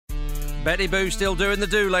Betty Boo still doing the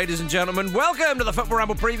do, ladies and gentlemen. Welcome to the Football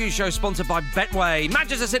Ramble preview show sponsored by Betway.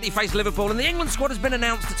 Manchester City face Liverpool and the England squad has been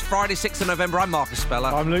announced. It's Friday, 6th of November. I'm Marcus Speller.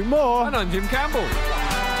 I'm Luke Moore. And I'm Jim Campbell.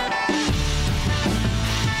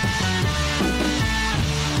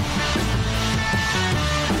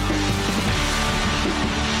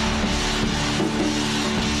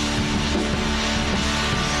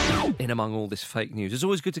 In among all this fake news, it's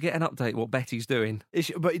always good to get an update what Betty's doing.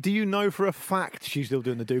 But do you know for a fact she's still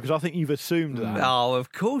doing the do? Because I think you've assumed that. Oh,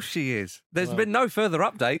 of course she is. There's been no further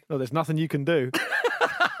update. No, there's nothing you can do.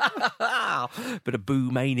 Bit of boo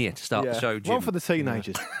mania to start the show, Jim. One for the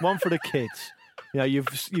teenagers, one for the kids. You know, you've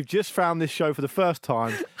just found this show for the first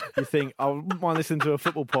time. You think, I wouldn't mind listening to a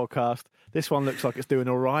football podcast. This one looks like it's doing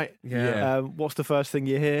all right. Yeah. What's the first thing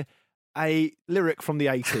you hear? A lyric from the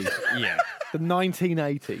 80s. Yeah. The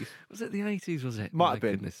 1980s. Was it the 80s, was it? Might have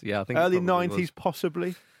been. Goodness. Yeah, I think Early it probably 90s, was.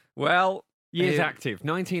 possibly. Well, Years active,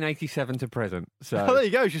 1987 to present. So Oh, there you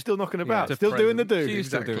go. She's still knocking about. to Still doing the do. She's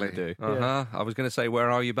still doing the do. Uh-huh. I was going to say,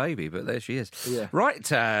 where are you, baby? But there she is. Yeah. Right,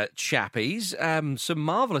 chappies. Some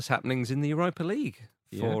marvellous happenings in the Europa League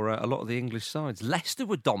for a lot of the English sides. Leicester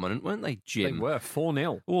were dominant, weren't they, They Jim? were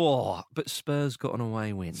 4-0. Oh, but Spurs got an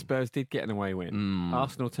away win. Spurs did get an away win.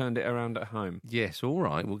 Arsenal turned it around at home. Yes, all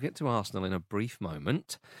right. We'll get to Arsenal in a brief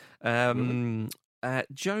moment.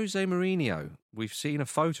 Jose Mourinho, we've seen a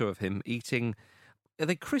photo of him eating... Are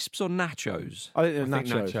they crisps or nachos? I think I think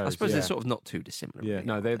nachos. nachos. I suppose yeah. they're sort of not too dissimilar. Yeah. really,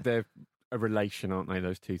 No, are they're they? a relation, aren't they,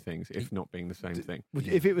 those two things, if not being the same thing.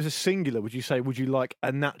 If it was a singular, would you say, would you like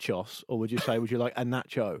a nachos? Or would you say, would you like a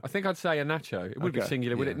nacho? I think I'd say a nacho. It would be Okay.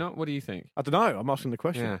 singular, would Yeah. it not? What do you think? I don't know. I'm asking the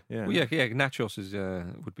question. Yeah. Well, yeah, nachos is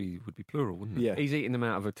would be plural, wouldn't it? Yeah. He's eating them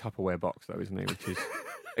out of a Tupperware box, though, isn't he? Which is...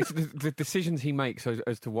 It's the decisions he makes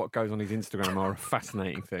as to what goes on his Instagram are a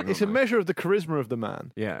fascinating thing. It's a aren't they? measure of the charisma of the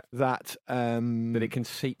man Yeah. that That it can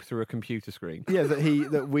seep through a computer screen.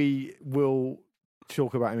 that we will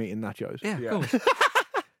talk about him eating nachos. Yeah, of course.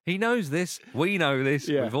 He knows this. We know this.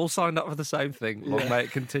 Yeah. We've all signed up for the same thing. Long may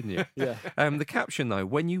it continue. Yeah. The caption, though,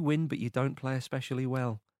 when you win but you don't play especially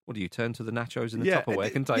well, what do you turn to the nachos in the Yeah, Tupperware Yeah,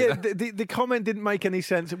 container? the comment didn't make any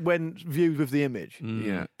sense when viewed with the image.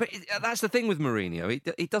 Yeah. But that's the thing with Mourinho.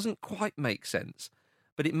 It doesn't quite make sense,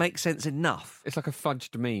 but it makes sense enough. It's like a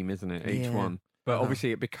fudged meme, isn't it? Each Yeah. one. But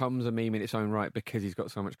obviously it becomes a meme in its own right because he's got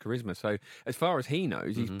so much charisma. So as far as he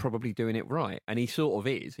knows, he's probably doing it right. And he sort of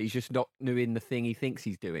is. He's just not doing the thing he thinks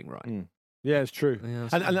he's doing right. Yeah, it's true. Yeah,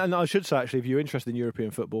 and I should say, actually, if you're interested in European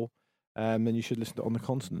football, then you should listen to On the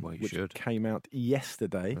Continent, Well, you which should. came out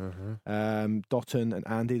yesterday. Dotton and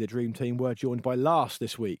Andy, the dream team, were joined by Lars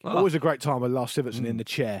this week. Oh. Always a great time with Lars Sivertson in the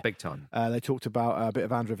chair. Big time. They talked about a bit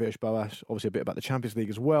of Andrea Villas-Boas, obviously a bit about the Champions League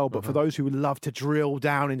as well. But for those who would love to drill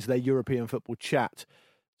down into their European football chat,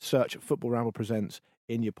 search Football Ramble Presents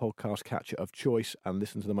in your podcast catcher of choice and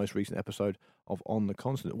listen to the most recent episode of On the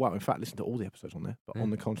Continent. Well, in fact, listen to all the episodes on there, but On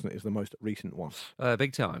the Continent is the most recent one.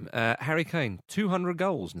 Big time. Harry Kane, 200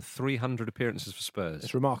 goals and 300 appearances for Spurs.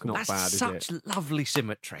 It's remarkable. Not That's bad, is such lovely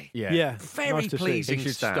symmetry. Yeah, Very nice to see. pleasing. He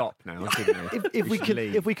should stat. stop now, shouldn't he?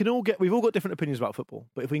 If we can all get, we've all got different opinions about football,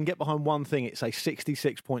 but if we can get behind one thing, it's a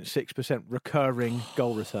 66.6% recurring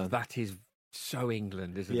goal return. That is so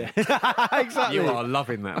England, isn't Yeah, it? exactly. You are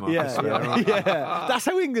loving that, Marcus. Yeah. That's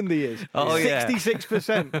how Englandy is. Oh, yeah.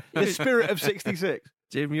 66%. The spirit of 66.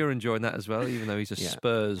 Jim, you're enjoying that as well, even though he's a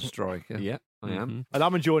Spurs striker. Yeah, I am. And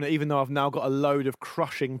I'm enjoying it, even though I've now got a load of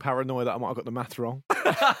crushing paranoia that I might have got the math wrong.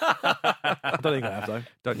 I don't think I have, though.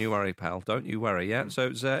 Don't you worry, pal. Don't you worry. Yeah.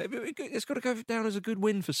 So it's got to go down as a good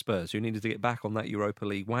win for Spurs, who needed to get back on that Europa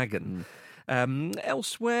League wagon.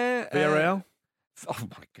 Elsewhere, Villarreal? Oh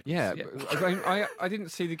my goodness! Yeah, I didn't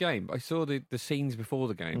see the game. I saw the scenes before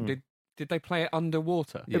the game. Did they play it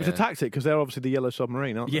underwater? It was a tactic because they're obviously the Yellow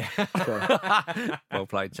Submarine, aren't they? Yeah. So, Well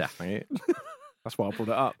played, Taff. that's why I brought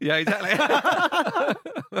it up. Yeah, exactly.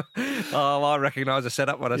 Oh, I recognise a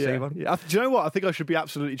setup when I see one. Yeah. Do you know what? I think I should be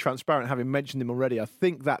absolutely transparent, having mentioned him already. I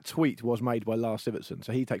think that tweet was made by Lars Sivertson,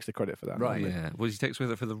 so he takes the credit for that. Right. Yeah. Well, he takes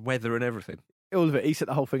with it for the weather and everything. All of it. He set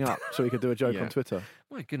the whole thing up so he could do a joke Yeah. on Twitter.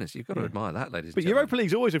 My goodness, you've got to admire that, ladies. But and gentlemen. Europa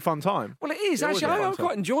League's always a fun time. Well, it is It always actually. is a I'm fun quite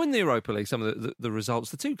time. enjoying the Europa League. Some of the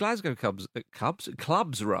results. The two Glasgow clubs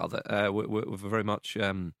were very much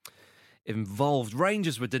involved.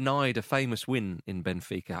 Rangers were denied a famous win in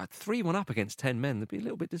Benfica. 3-1 up against 10 men. They'd be a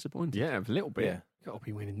little bit disappointed. Yeah, a little bit. Yeah. Got to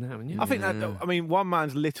be winning now, haven't you? I think that. I mean, one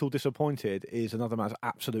man's little disappointed is another man's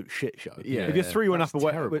absolute shit show. Yeah, if you're 3-1 up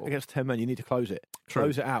terrible. against 10 men, you need to close it. True.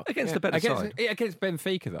 Close it out. Against the better side. Against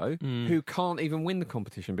Benfica, though, who can't even win the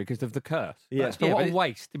competition because of the curse. Yeah. What a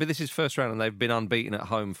waste. But this is first round and they've been unbeaten at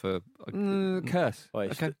home for... Curse.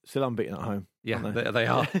 Wait, Okay. Still unbeaten at home. Yeah, aren't they? they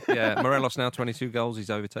are. Yeah, Morelos now 22 goals.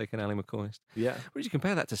 He's overtaken Ali McCoist. Yeah. Would you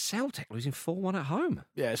compare that to Celtic losing 4-1 at home?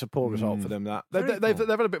 Yeah, it's a poor result for them, that. Very They've poor.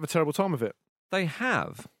 had a bit of a terrible time of it. They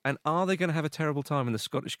have. And are they going to have a terrible time in the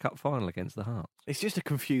Scottish Cup final against the Hearts? It's just a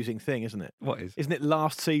confusing thing, isn't it? What is? Isn't it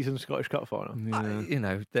last season's Scottish Cup final?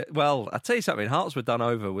 Well, I'll tell you something. Hearts were done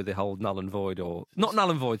over with the whole null and void, or not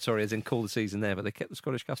null and void, sorry, as in call the season there, but they kept the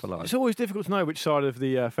Scottish Cup alive. It's always difficult to know which side of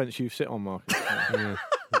the fence you sit on, Mark.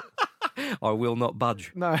 I will not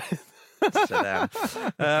budge. No. Sit down.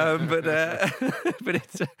 But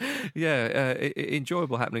it's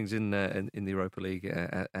enjoyable happenings in the Europa League,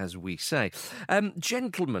 as we say.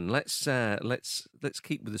 Gentlemen, let's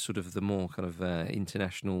keep with the sort of the more kind of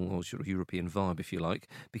international or sort of European vibe, if you like,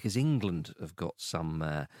 because England have got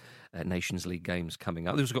some Nations League games coming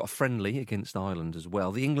up. They've also got a friendly against Ireland as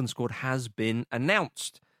well. The England squad has been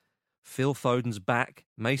announced. Phil Foden's back.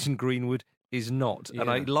 Mason Greenwood is not. Yeah. And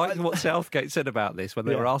I like what Southgate said about this when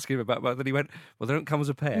they were asking him about that. He went, well, they don't come as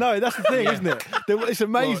a pair. No, that's the thing, isn't it? It's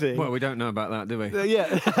amazing. Well, we don't know about that, do we? Yeah.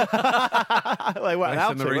 They weren't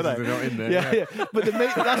out to, were they? They're not in there. Yeah. But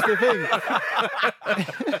that's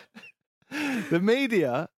the thing. The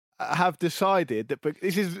media have decided that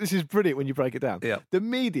this is brilliant when you break it down. Yeah. The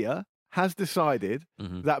media has decided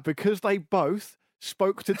that because they both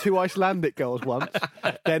spoke to two Icelandic girls once,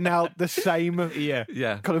 they're now the same kind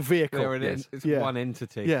of vehicle. It's one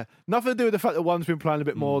entity. Yeah. Nothing to do with the fact that one's been playing a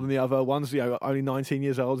bit more than the other. One's only 19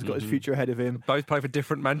 years old, has got his future ahead of him. Both play for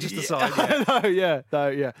different Manchester sides. What are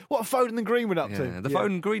Foden and Greenwood up to? The Foden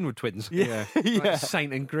and Greenwood twins. Yeah. Like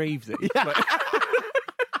Saint and Greavesy. Like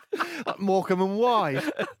Morecambe and Wise.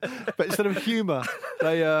 But instead of humour,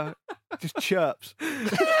 they just chirps.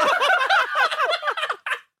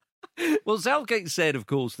 Well, Southgate said, of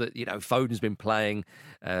course, that Foden's been playing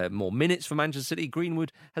more minutes for Manchester City.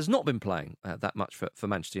 Greenwood has not been playing that much for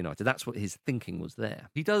Manchester United. That's what his thinking was there.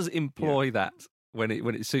 He does employ that when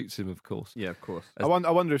it suits him, of course. Yeah, of course. I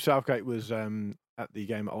wonder if Southgate was at the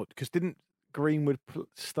game because didn't Greenwood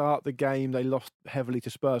start the game? They lost heavily to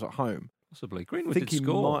Spurs at home. Possibly. Greenwood I think did he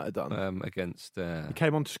score might have done against. He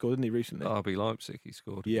came on to score, didn't he, recently? RB Leipzig. He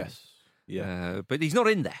scored. Yes. Yeah. But he's not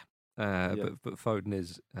in there. But Foden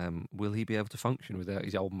is. Will he be able to function without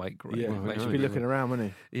his old mate? Greenwood? Yeah, he should be looking around,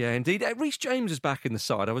 wouldn't he? Yeah, indeed. Reece James is back in the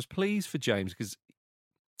side. I was pleased for James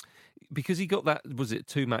because he got that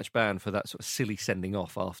 2-match ban for that sort of silly sending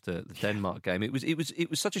off after the Denmark game. It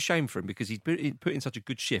was such a shame for him because he'd put in such a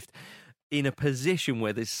good shift in a position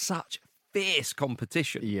where there's such fierce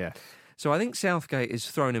competition. Yeah. So I think Southgate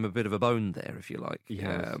is throwing him a bit of a bone there, if you like.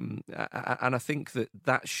 Yes. And I think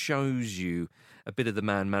that shows you a bit of the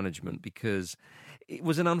man management because it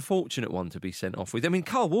was an unfortunate one to be sent off with. I mean,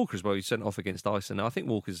 Kyle Walker as well, he sent off against Iceland. Now, I think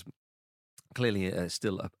Walker's clearly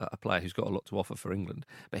still a player who's got a lot to offer for England.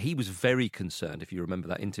 But he was very concerned, if you remember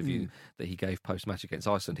that interview that he gave post-match against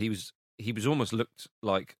Iceland. He was almost looked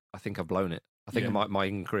like, I think I've blown it. I think my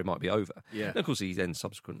England career might be over. Yeah. And of course, he then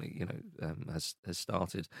subsequently, has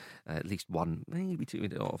started at least one, maybe two,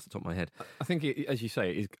 off the top of my head. I think, as you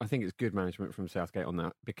say, I think it's good management from Southgate on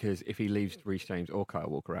that because if he leaves Reece James or Kyle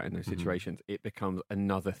Walker out in those situations, it becomes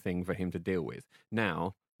another thing for him to deal with.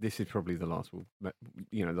 Now, this is probably the last the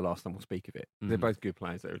last time we'll speak of it. They're both good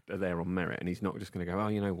players that are there on merit, and he's not just going to go, oh,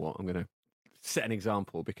 you know what, I'm going to set an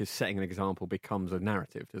example because setting an example becomes a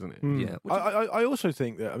narrative, doesn't it? Yeah. I also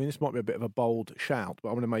think that, this might be a bit of a bold shout, but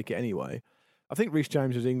I'm going to make it anyway. I think Reece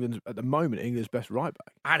James is at the moment, England's best right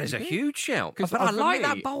back. That is a huge shout. But I like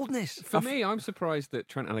that boldness. For me, I'm surprised that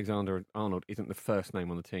Trent Alexander-Arnold isn't the first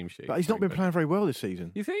name on the team sheet. But he's not been playing very well this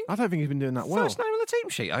season. You think? I don't think he's been doing that well. First name on the team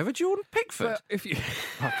sheet over Jordan Pickford. But if you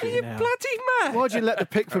you bloody mad. Why'd you let the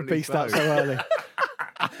Pickford beast out so early?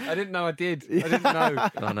 I didn't know I did. I didn't know.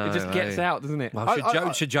 I know. It just gets out, doesn't it?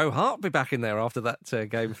 Well, should Joe Hart be back in there after that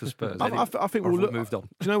game for Spurs? I think we'll look. Moved on. Do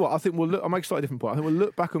you know what? I think we'll look. I'll make a slightly different point. I think we'll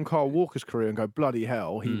look back on Kyle Walker's career and go, bloody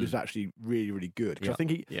hell, he was actually really, really good. Because I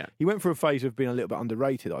think he went through a phase of being a little bit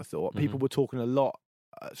underrated, I thought. People were talking a lot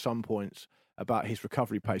at some points about his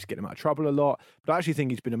recovery pace, getting him out of trouble a lot. But I actually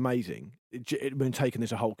think he's been amazing. It's been taking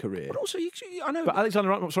this a whole career. But also, I know. But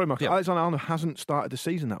Alexander-Arnold hasn't started the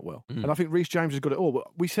season that well. And I think Reece James has got it all. But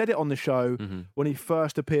we said it on the show when he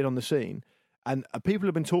first appeared on the scene. And people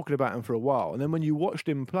have been talking about him for a while. And then when you watched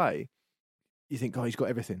him play, you think, oh, he's got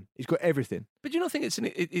everything. He's got everything. But do you not think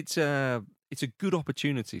it's a good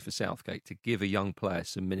opportunity for Southgate to give a young player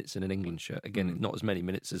some minutes in an England shirt. Again, not as many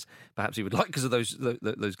minutes as perhaps he would like because of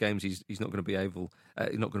those games he's not going to be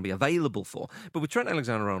not going to be available for. But with Trent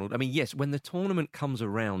Alexander-Arnold, I mean, yes, when the tournament comes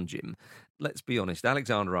around, Jim, let's be honest,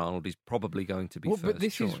 Alexander-Arnold is probably going to be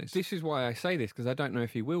first choice. This is why I say this, because I don't know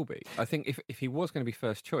if he will be. I think if he was going to be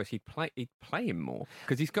first choice, he'd play him more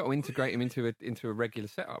because he's got to integrate him into a regular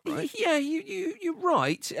setup, right? Yeah, you're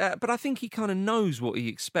right, but I think he kind of knows what he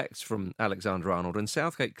expects from Alexander-Arnold, and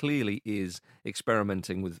Southgate clearly is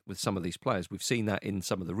experimenting with some of these players. We've seen that in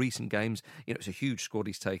some of the recent games. You know, it's a huge squad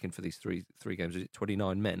he's taken for these three games. Is it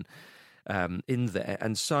 29 men in there?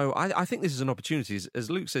 And so I think this is an opportunity. As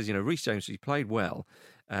Luke says, you know, Reece James, he played well.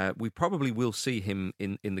 We probably will see him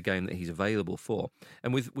in the game that he's available for.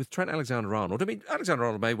 And with Trent Alexander-Arnold, I mean,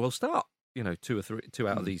 Alexander-Arnold may well start. You know, two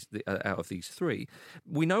out of these three.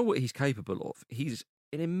 We know what he's capable of. He's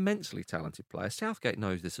an immensely talented player. Southgate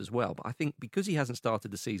knows this as well, but I think because he hasn't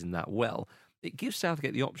started the season that well, it gives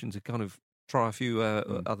Southgate the option to kind of try a few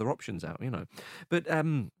other options out, you know. But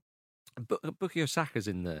Bukayo Saka's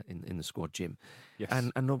in the squad, Jim. Yes.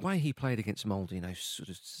 And the way he played against Molde, you know, sort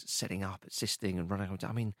of setting up, assisting and running out.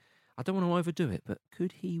 I mean, I don't want to overdo it, but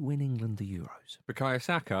could he win England the Euros? Bukayo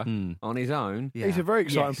Saka on his own. Yeah. He's a very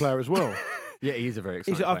exciting player as well. Yeah, he is a very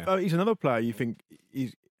exciting player. He's another player you think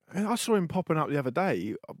I saw him popping up the other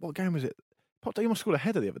day. What game was it? He almost scored a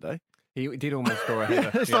header the other day. He did almost score a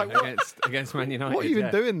header against Man United. What are you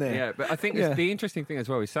even doing there? Yeah, but I think the interesting thing as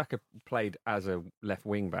well is Saka played as a left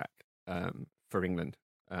wing back for England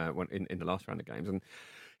in the last round of games, and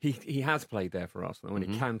he has played there for Arsenal, and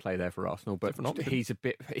he can play there for Arsenal. But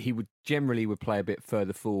he would generally play a bit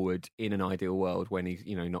further forward in an ideal world when he's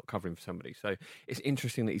not covering for somebody. So it's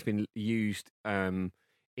interesting that he's been used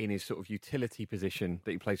in his sort of utility position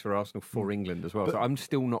that he plays for Arsenal for England as well. So I'm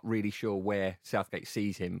still not really sure where Southgate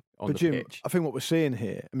sees him on the pitch. I think what we're seeing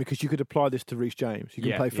here, because you could apply this to Reece James. You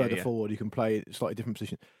can play further forward. You can play in a slightly different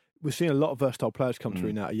position. We're seeing a lot of versatile players come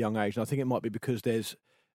through now at a young age, and I think it might be because there's.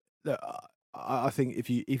 I think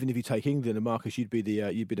even if you take England, and Marcus, you'd be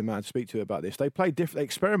the man to speak to about this. They play different. They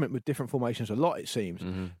experiment with different formations a lot. It seems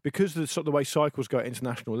because of the way cycles go at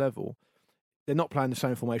international level. They're not playing the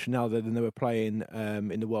same formation now than they were playing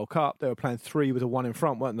in the World Cup. They were playing 3 with a 1 in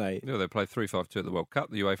front, weren't they? No, they played 3-5-2 at the World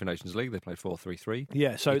Cup. The UEFA Nations League, they played 4-3-3.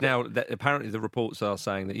 Yeah, so now apparently the reports are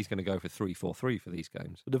saying that he's going to go for 3-4-3 for these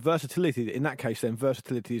games. The versatility, in that case, then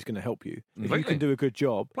versatility is going to help you. If you can do a good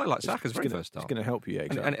job, play like Saka's very versatile. It's going to help you,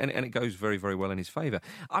 exactly. And it goes very, very well in his favour.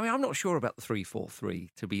 I mean, I'm not sure about the 3-4-3,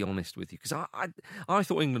 to be honest with you, because I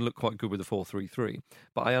thought England looked quite good with the 4-3-3,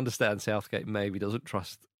 but I understand Southgate maybe doesn't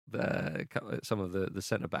trust some of the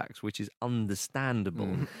centre backs, which is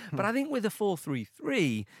understandable. But I think with a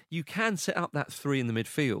 4-3-3, you can set up that 3 in the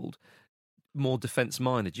midfield more defence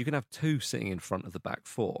minded. You can have 2 sitting in front of the back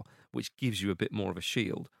 4, which gives you a bit more of a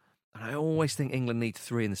shield. And I always think England needs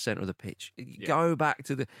 3 in the centre of the pitch. Go back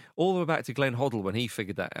to all the way back to Glenn Hoddle when he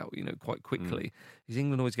figured that out, quite quickly. Because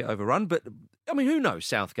England always get overrun. But I mean, who knows?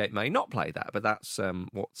 Southgate may not play that, but that's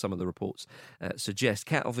what some of the reports suggest.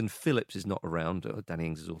 Calvin Phillips is not around. Danny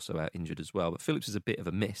Ings is also out injured as well. But Phillips is a bit of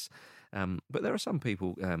a miss. But there are some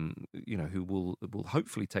people, who will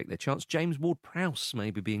hopefully take their chance. James Ward-Prowse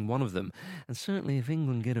maybe being one of them. And certainly, if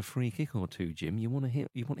England get a free kick or 2, Jim, you want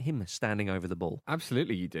him standing over the ball.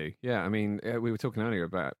 Absolutely, you do. Yeah, I mean, we were talking earlier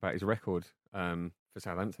about his record for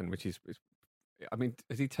Southampton, which is. I mean,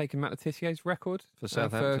 has he taken Matt Letizier's record for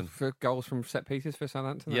Southampton for goals from set pieces for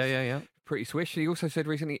Southampton? Yeah. Pretty swish. He also said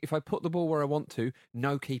recently, if I put the ball where I want to,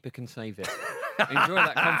 no keeper can save it. Enjoy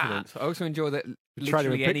that confidence. I also enjoy that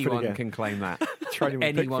literally anyone can claim that.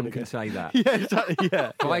 Anyone can say that. Yeah, exactly.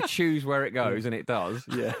 Yeah. If I choose where it goes, and it does,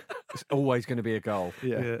 it's always going to be a goal.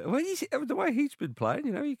 Yeah. Well, the way he's been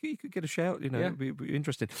playing, he could get a shout. It'd be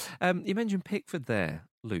interesting. You mentioned Pickford there,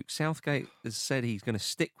 Luke. Southgate has said he's going to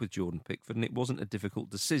stick with Jordan Pickford, and it wasn't a difficult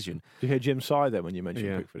decision. Did you hear Jim's side there when you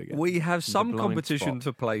mentioned Pickford again? We have some competition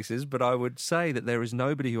for places, but I would say that there is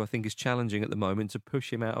nobody who I think is challenging at the moment to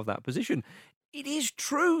push him out of that position. It is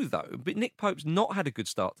true, though, but Nick Pope's not had a good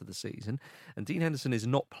start to the season, and Dean Henderson is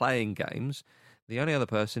not playing games. The only other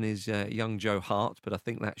person is young Joe Hart, but I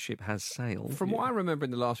think that ship has sailed. From what I remember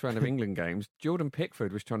in the last round of England games, Jordan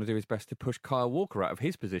Pickford was trying to do his best to push Kyle Walker out of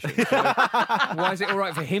his position. So why is it all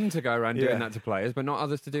right for him to go around doing that to players, but not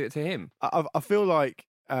others to do it to him? I feel like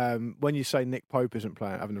when you say Nick Pope isn't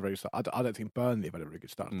having a very good start, I don't think Burnley have had a very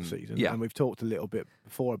good start to the season. Yeah. And we've talked a little bit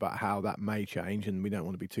before about how that may change, and we don't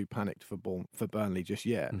want to be too panicked for Burnley just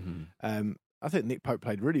yet. I think Nick Pope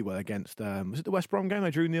played really well against. Was it the West Brom game?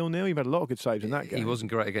 They drew 0-0. He made a lot of good saves in that game. He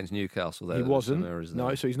wasn't great against Newcastle, though. He wasn't.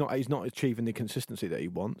 No, so he's not achieving the consistency that he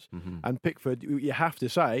wants. Mm-hmm. And Pickford, you have to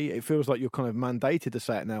say, it feels like you're kind of mandated to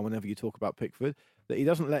say it now whenever you talk about Pickford, that he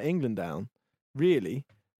doesn't let England down, really.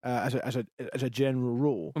 As a general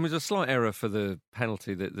rule, I mean, it was a slight error for the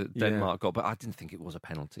penalty that Denmark got, but I didn't think it was a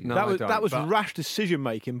penalty. No, that was rash decision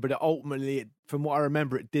making, but ultimately, from what I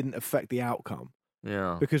remember, it didn't affect the outcome.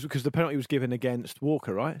 Yeah, because the penalty was given against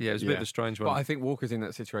Walker, right? Yeah, it was a bit of a strange one. But I think Walker's in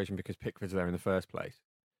that situation because Pickford's there in the first place.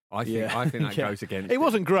 I think that goes against. It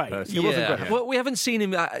wasn't great. It wasn't great. Well, we haven't seen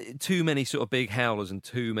him too many sort of big howlers and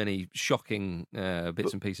too many shocking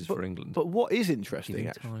bits and pieces for England. But what is interesting,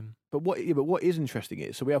 actually, but what is interesting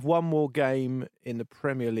is, so we have one more game in the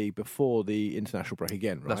Premier League before the international break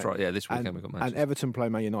again, right? That's right. Yeah, this weekend we've got Manchester. And Everton play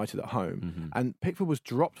Man United at home, and Pickford was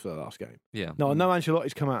dropped for the last game. Yeah. Now I know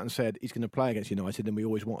Ancelotti's come out and said he's going to play against United, and we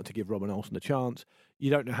always wanted to give Robin Olsen a chance.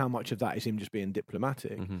 You don't know how much of that is him just being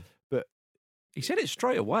diplomatic, but. He said it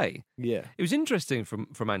straight away. Yeah. It was interesting from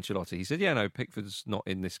Ancelotti. He said, Pickford's not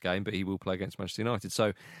in this game, but he will play against Manchester United.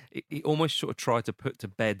 So he almost sort of tried to put to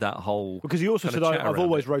bed that whole... Because he also said, I've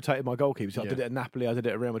always rotated my goalkeepers. I Yeah. did it at Napoli, I did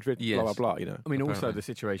it at Real Madrid, Yes. blah, blah, blah, you know. I mean, also Apparently. the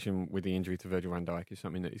situation with the injury to Virgil van Dijk is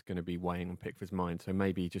something that is going to be weighing on Pickford's mind. So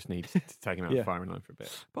maybe he just needs to take him out of the firing line for a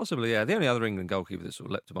bit. Possibly, yeah. The only other England goalkeeper that sort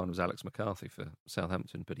of leapt to mind was Alex McCarthy for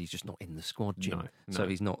Southampton, but he's just not in the squad, Jim. No. So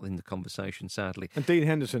he's not in the conversation, sadly. And Dean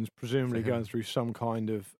Henderson's presumably going through some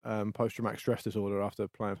kind of post-traumatic stress disorder after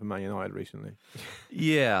playing for Man United recently.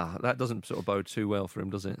 Yeah, that doesn't sort of bode too well for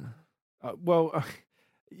him, does it?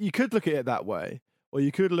 You could look at it that way, or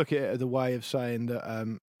you could look at it as a way of saying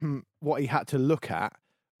that what he had to look at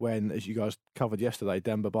when, as you guys covered yesterday,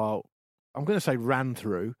 Demba Ba, I'm going to say ran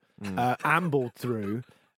through, ambled through.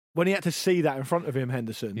 When he had to see that in front of him,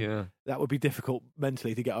 Henderson, that would be difficult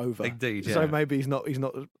mentally to get over. Indeed, So maybe he's not.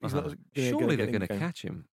 Surely they're going to catch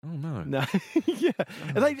him. Oh no! No,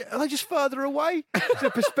 Are they just further away?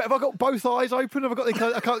 Have I got both eyes open? Have I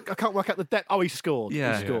got? I can't work out the depth. Oh, he scored.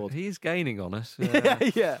 Yeah, he scored. He's gaining on us.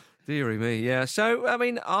 Yeah. Deary me, yeah. So, I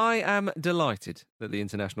mean, I am delighted that the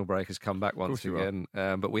international break has come back once again.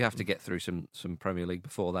 But we have to get through some Premier League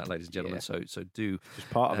before that, ladies and gentlemen. Yeah. So do just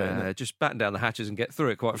part of it, isn't it? Just batten down the hatches and get through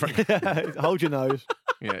it. Quite frankly, hold your nose.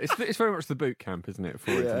 Yeah, it's very much the boot camp, isn't it?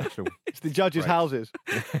 For international. It's the judges' houses.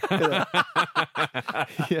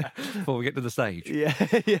 Before we get to the stage.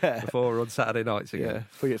 Yeah. Before we're on Saturday nights again. Yeah.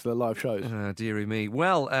 Before we get to the live shows. Deary me.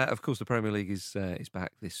 Well, of course, the Premier League is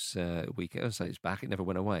back this weekend. I say it's back. It never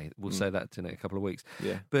went away. We'll say that in a couple of weeks.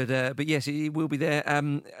 Yeah. But yes, it will be there.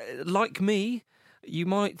 Like me, you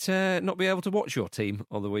might not be able to watch your team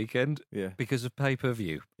on the weekend because of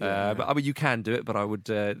pay-per-view. But I mean, you can do it, but I would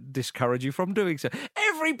discourage you from doing so.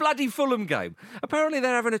 Every bloody Fulham game. Apparently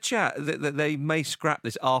they're having a chat that they may scrap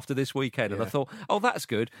this after this weekend. And I thought, that's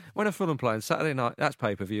good. When are Fulham playing? Saturday night, that's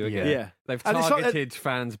pay-per-view again. Yeah. They've targeted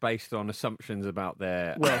fans based on assumptions about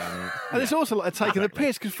their... and it's also like they're taking the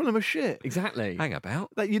piss because Fulham are shit. Exactly. Hang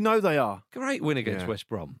about. You know they are. Great win against West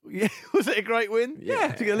Brom. Yeah. Was it a great win?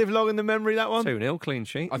 Yeah. Is it going to live long in the memory, that one? 2-0, clean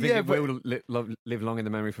sheet. I think it will live long in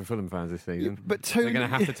the memory for Fulham fans this season. But they're going to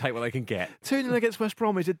have to take what they can get. 2-0 against West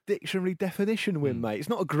Brom is a dictionary definition win, mate. It's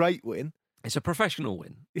not a great win. It's a professional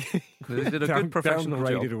win. They did a good professional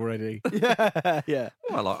job already. Yeah.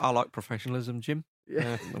 Well, I like professionalism, Jim.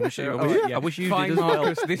 Yeah. I wish you Fine, did as well.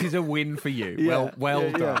 Marcus, this is a win for you.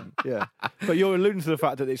 Well done. Yeah. But you're alluding to the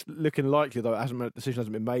fact that it's looking likely, though the decision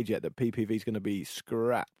hasn't been made yet, that PPV is going to be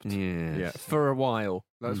scrapped. Yeah. For a while.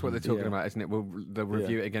 That's what they're talking about, isn't it? They'll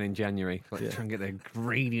review it again in January. Try and get their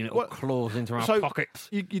greedy little claws into our pockets.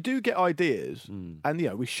 You do get ideas,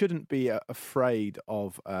 and we shouldn't be afraid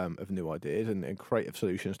of new ideas and creative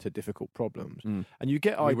solutions to difficult problems. And you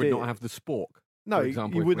get ideas. We would not have the spork. No, for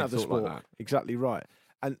example, you wouldn't have the like spork. that. Exactly right.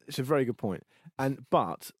 And it's a very good point.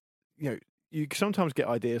 But you sometimes get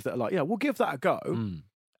ideas that are like, we'll give that a go. And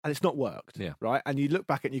it's not worked, right? And you look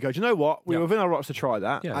back and you go, do you know what? We were within our rights to try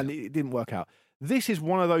that, and it didn't work out. This is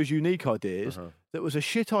one of those unique ideas that was a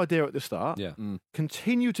shit idea at the start,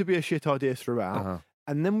 continue to be a shit idea throughout,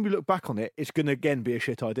 and then when we look back on it, it's going to again be a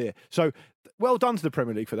shit idea. So, well done to the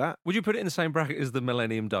Premier League for that. Would you put it in the same bracket as the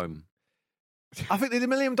Millennium Dome? I think the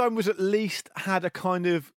Millennium Dome was at least had a kind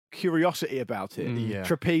of curiosity about it.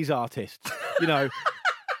 Trapeze artists,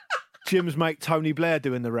 Jim's mate Tony Blair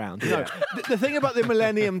doing the round. The thing about the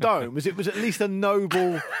Millennium Dome is it was at least a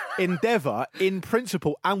noble endeavour in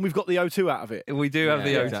principle, and we've got the O2 out of it. We do have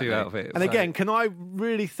the O2 out of it. And again, can I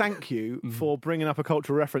really thank you for bringing up a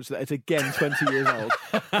cultural reference that is again 20 years old,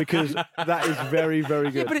 because that is very,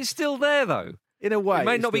 very good. Yeah, but it's still there though. in a way, It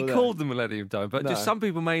may it's not be still there. called the Millennium Dome, but just No. some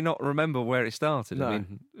people may not remember where it started. No, I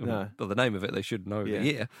mean, no. by the name of it, they should know the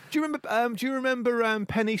year. Do you remember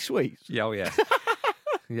Penny Sweets? Yeah, oh yeah.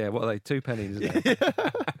 Yeah, what are they? 2 pennies, isn't it?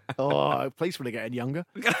 Oh, policemen are getting younger,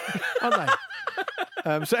 aren't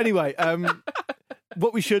they? So anyway,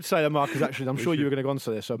 what we should say, Mark, is actually, I'm sure you were going to go on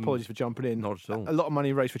to this, so apologies for jumping in. Not at all. A lot of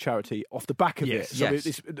money raised for charity off the back of Yes, it. So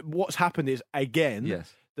yes. what's happened is, again,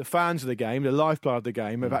 Yes. the fans of the game, the lifeblood of the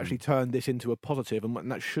game, have actually turned this into a positive, and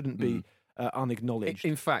that shouldn't be unacknowledged.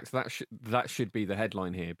 In fact, that should be the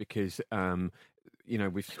headline here because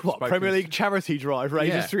we've What, Premier League charity drive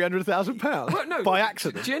raises £300,000 Well, no, by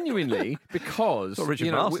accident? Genuinely, because What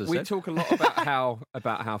Richard Masters we said. talk a lot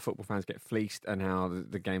about how football fans get fleeced and how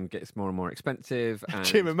the game gets more and more expensive. And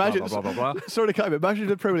Jim, imagine. blah, blah, blah, blah, blah. Sorry to cut you, but imagine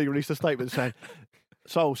the Premier League released a statement saying,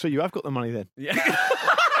 so you have got the money then. Yeah.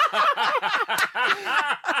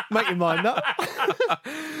 Make your mind up.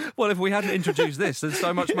 Well, if we hadn't introduced this, then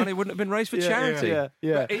so much money wouldn't have been raised for charity. Yeah.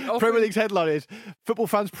 But it often- Premier League's headline is, football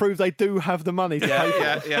fans prove they do have the money to pay for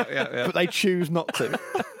it, Yeah. but they choose not to.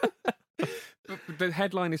 But the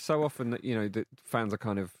headline is so often that that fans are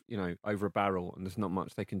kind of over a barrel and there's not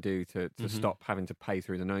much they can do to stop having to pay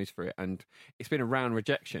through the nose for it. And it's been a round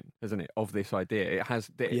rejection, hasn't it, of this idea.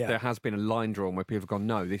 There has been a line drawn where people have gone,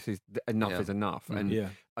 no, this is enough is enough. And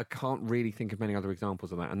I can't really think of many other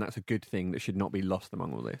examples of that, and that's a good thing that should not be lost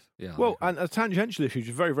among all this. Yeah. Well, and a tangential issue,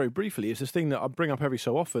 just very, very briefly, is this thing that I bring up every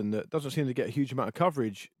so often that doesn't seem to get a huge amount of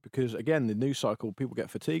coverage because, again, the news cycle, people get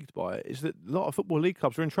fatigued by it, is that a lot of Football League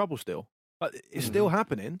clubs are in trouble still. But it's still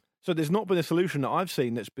happening. So there's not been a solution that I've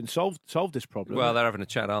seen that's been solved this problem. Well, they're having a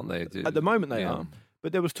chat, aren't they? At the moment they are.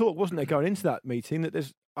 But there was talk, wasn't there, going into that meeting that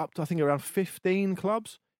there's up to, I think, around 15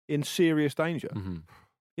 clubs in serious danger. Mm-hmm.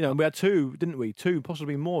 And we had 2, didn't we? 2,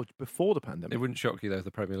 possibly more before the pandemic. It wouldn't shock you, though, if the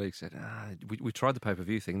Premier League said, we tried the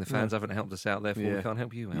pay-per-view thing, the fans haven't helped us out, therefore we can't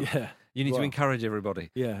help you out. Yeah. You need to encourage everybody.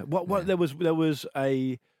 Yeah. There was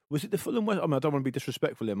a... Was it the Fulham West? I mean, I don't want to be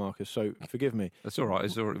disrespectful here, Marcus, so forgive me. That's all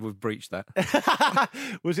right. We've breached that.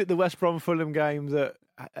 Was it the West Brom Fulham game that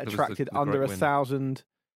attracted the under great win.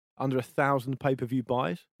 1,000 pay-per-view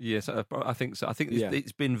buys? Yes, I think so. I think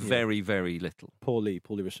it's been very, very little. Poorly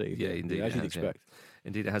received. Yeah, indeed. as it you'd has, expect. Yeah.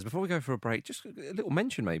 Indeed it has. Before we go for a break, just a little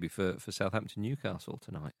mention maybe for Southampton Newcastle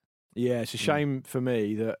tonight. Yeah, it's a shame for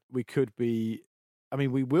me that we could be... I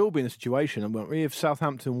mean, we will be in a situation, and if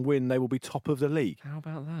Southampton win, they will be top of the league. How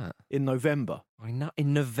about that? In November. I know,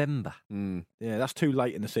 in November. Yeah, that's too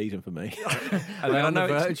late in the season for me. I know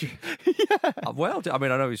it's... Well, I mean,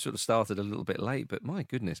 I know he sort of started a little bit late, but my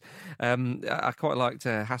goodness. I quite liked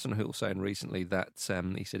Hasenhüttl saying recently that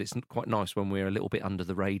he said it's quite nice when we're a little bit under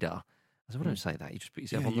the radar. I said, well, don't say that. You just put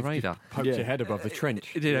yourself on the radar. Poked your head above the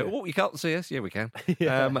trench. Oh, you can't see us? Yeah, we can.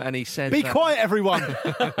 And he said... Be quiet, everyone!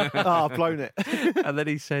 I've blown it. And then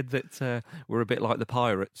he said that we're a bit like the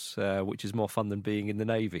pirates, which is more fun than being in the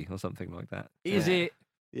Navy or something like that. Is it?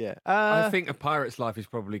 Yeah. I think a pirate's life is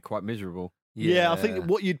probably quite miserable. Yeah, I think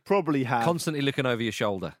what you'd probably have... Constantly looking over your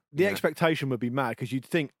shoulder. The expectation would be mad because you'd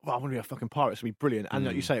think, I want to be a fucking pirate, it's going to be brilliant. And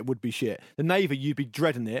like you say, it would be shit. The Navy, you'd be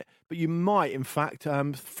dreading it, but you might, in fact,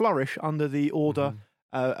 flourish under the order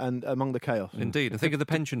and among the chaos. Indeed. And think of the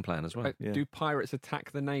pension plan as well. Do pirates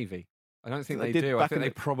attack the Navy? I don't think They they did do. I back think in they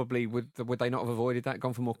the- probably would. Would they not have avoided that?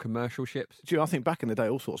 Gone for more commercial ships? Do you know, I think back in the day,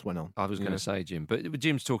 all sorts went on. I was going to say, Jim, but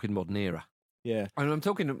Jim's talking modern era. Yeah. And I'm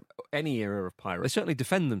talking any era of They pirates. certainly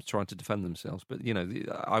trying to defend themselves, but,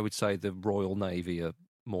 I would say the Royal Navy are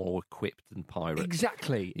more equipped than pirates.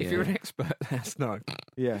 Exactly. If Yeah. you're an expert, let us know.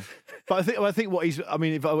 Yeah. But I think what he's... I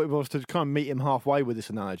mean, if I was to kind of meet him halfway with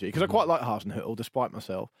this analogy, because I quite like Hasenhüttl, despite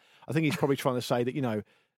myself, I think he's probably trying to say that,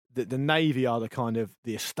 the Navy are the kind of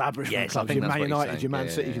the establishment Yes, I clubs, think your that's Man what he's United, saying. your Man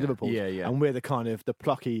Yeah, City, yeah, your Liverpool, yeah. and we're the kind of the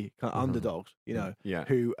plucky kind of underdogs, Yeah.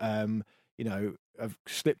 who have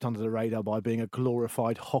slipped under the radar by being a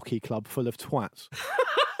glorified hockey club full of twats.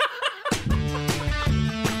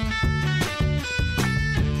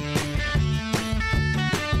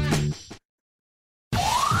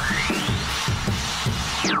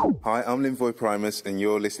 Hi, I'm Linvoy Primus, and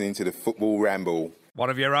you're listening to the Football Ramble.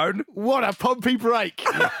 One of your own. What a pumpy break!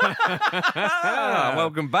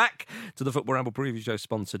 Welcome back to the Football Ramble preview show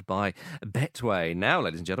sponsored by Betway. Now,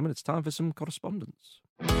 ladies and gentlemen, it's time for some correspondence.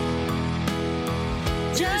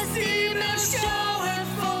 Just email show at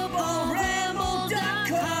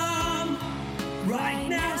footballramble.com. Right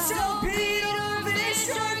now, so Peter,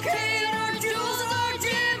 Victor, Kate, or Jules, or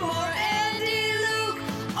Jim, or Andy, Luke,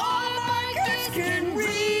 or Marcus can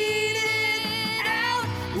read it out.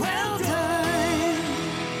 Well done.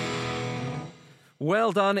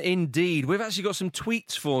 Well done indeed. We've actually got some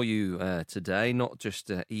tweets for you today, not just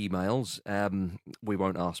emails. We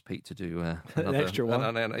won't ask Pete to do An extra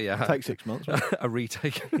one. Yeah. Take 6 months. A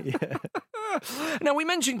retake. Yeah. Now, we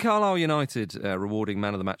mentioned Carlisle United rewarding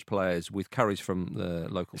man of the match players with curries from the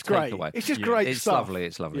local Great. takeaway. It's just great It's stuff. lovely.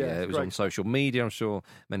 It's lovely. Yeah, Yeah, it's it was great. on social media. I'm sure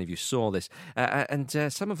many of you saw this. And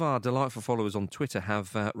some of our delightful followers on Twitter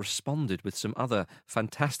have responded with some other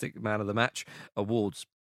fantastic man of the match awards.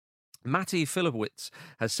 Matty Filipowicz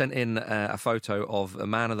has sent in a photo of a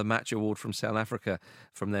Man of the Match award from South Africa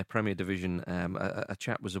from their Premier Division. A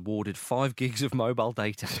chap was awarded 5 gigs of mobile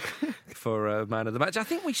data for Man of the Match. I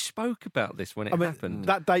think we spoke about this when it happened.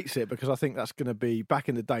 That dates it because I think that's going to be back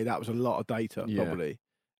in the day. That was a lot of data, Yeah. probably.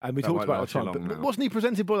 And we That talked won't about it last all you the time. long But now. wasn't he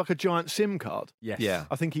presented by like a giant SIM card? Yes. Yeah.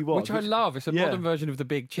 I think he was. Which I love. It's a Yeah. modern version of the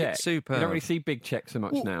big check. It's superb. You don't really see big checks so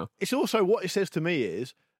much Well, now. It's also what it says to me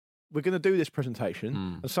is we're going to do this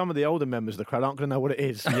presentation, and some of the older members of the crowd aren't going to know what it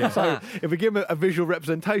is. So if we give them a visual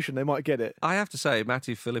representation, they might get it. I have to say,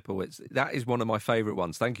 Matty Filipowicz, that is one of my favourite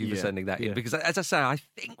ones. Thank you for Yeah. sending that in. Yeah. Because, as I say, I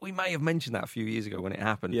think we may have mentioned that a few years ago when it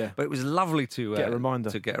happened. Yeah. But it was lovely to Get a reminder.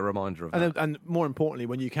 To get a reminder of And, that. and more importantly,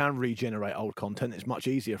 when you can regenerate old content, it's much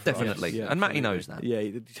easier for us. Definitely. Yeah, And Matty knows that. Yeah,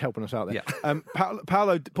 he's helping us out there. Yeah.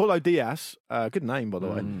 Paulo Diaz, good name, by the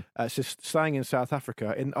way, says, staying in South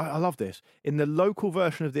Africa. I love this. In the local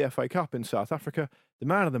version of the FA Cup in South Africa, the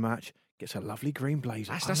man of the match gets a lovely green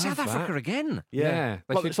blazer. That's I South love that. Africa again. Yeah.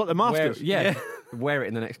 They Like, should it's like the wear- Masters. yeah. Wear it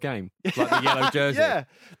in the next game. Like the yellow jersey. Yeah,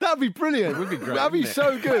 that'd be brilliant. Would be great, That'd be wouldn't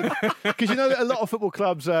so good. Because you know that a lot of football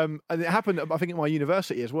clubs, and it happened, I think, at my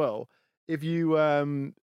university as well. If you,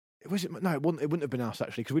 was it? No, it wouldn't have been us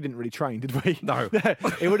actually, because we didn't really train, did we? No.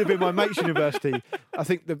 It would have been my mate's university. I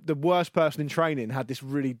think the worst person in training had this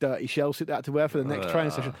really dirty shell suit they had to wear for the next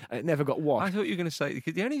training session, and it never got I washed. thought you were going to say,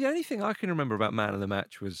 because the only thing I can remember about man of the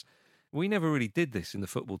match was we never really did this in the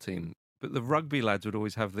football team. But the rugby lads would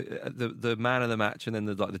always have the man of the match and then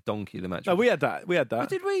the donkey of the match. No, we had that. We had that. Oh,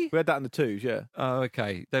 did we? We had that in the twos, yeah. Oh,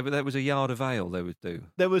 okay. There was a yard of ale they would do.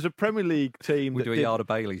 There was a Premier League team We that do a did, yard of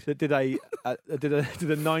Baileys. that did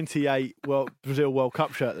a 98 Brazil World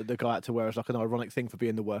Cup shirt that the guy had to wear as like an ironic thing for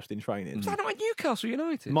being the worst in training. Was that not at Newcastle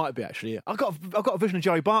United? Might be actually. Yeah. I've got a vision of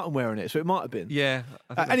Joey Barton wearing it, so it might have been. Yeah.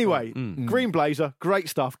 I think that's Anyway, right. green blazer, great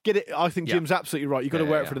stuff. Get it. I think Yeah. Jim's absolutely right. You've got to Yeah,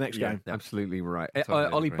 wear yeah, it for the next Yeah, game. absolutely right. Totally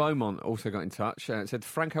Ollie agree. Beaumont also got in touch. It said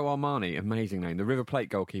Franco Armani, amazing name. The River Plate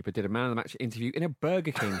goalkeeper did a man of the match interview in a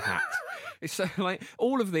Burger King hat. It's so like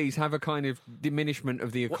all of these have a kind of diminishment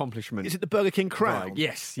of the accomplishment. Is it the Burger King crown?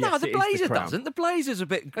 Yes, No, yes. the it is blazer crown. doesn't. The blazer's a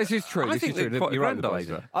bit. This is true. I This think is true. they're quite You're right with the grand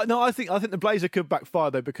blazer. No, I think the blazer could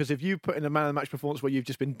backfire though, because if you put in a man of the match performance where you've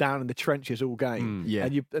just been down in the trenches all game, yeah.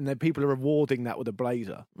 and then people are rewarding that with a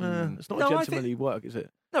blazer, it's not No, I think- gentlemanly work, is it?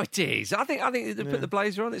 No, it is. I think they put the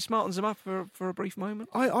blazer on. It smartens them up for a brief moment.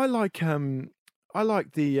 I like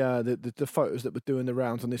the photos that were doing the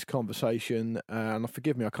rounds on this conversation, and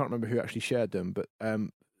forgive me, I can't remember who actually shared them, but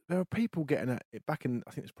there are people getting it back in.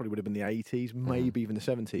 I think this probably would have been the 80s, maybe even the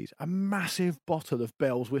 70s. A massive bottle of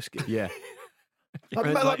Bell's whiskey. Yeah.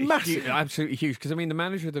 like massive. Absolutely huge. Because I mean, the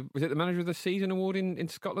manager of the manager of the season award in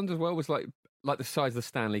Scotland as well was like the size of the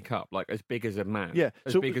Stanley Cup, like as big as a man. Yeah,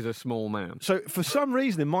 as so- big as a small man. So for some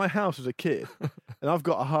reason, in my house as a kid, and I've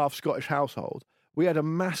got a half Scottish household, we had a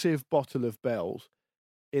massive bottle of Bell's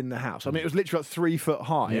in the house. I mean, it was literally like 3 foot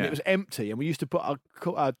high, and Yeah. it was empty. And we used to put our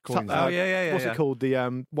Coins. what's it called? The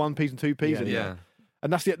 1p's and 2p's in Yeah. there.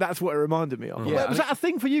 And that's what it reminded me of. Yeah, Was that a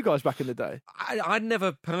thing for you guys back in the day? I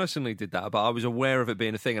never personally did that, but I was aware of it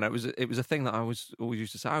being a thing, and it was a thing that I was always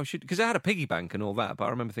used to say, I should, because I had a piggy bank and all that. But I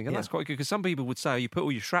remember thinking that's quite good, because some people would say, you put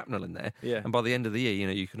all your shrapnel in there, Yeah. and by the end of the year,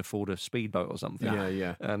 you can afford a speedboat or something.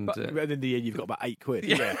 Yeah. And But in the end, you've got about £8.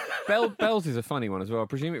 yeah. Bell's is a funny one as well. I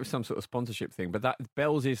presume it was some sort of sponsorship thing, but that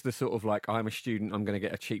Bell's is the sort of like, I'm a student, I'm going to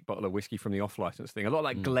get a cheap bottle of whiskey from the off license thing. A lot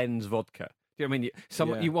like Glen's vodka. Do you know what I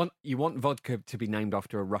mean? Yeah. You want vodka to be named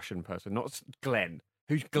after a Russian person, not Glenn.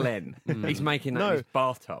 Who's Glenn? He's making that in his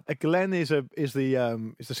bathtub. A Glen is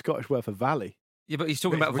the Scottish word for valley. Yeah, but he's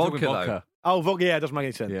talking about We're vodka, talking though. Oh, vodka. Yeah, it doesn't make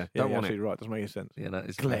any sense. Yeah, you're don't want it. absolutely right. Doesn't make any sense. Yeah, that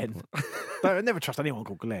is Glenn. I never trust anyone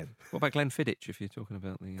called Glenn. What about Glenn Fiddich, if you're talking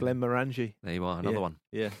about the... Glenn Morangi. There you are, another one.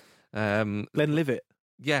 Yeah. Glenn Livet.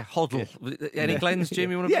 Hoddle. Any Glens,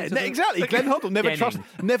 Jim, you want to Yeah, exactly. Glenn Hoddle.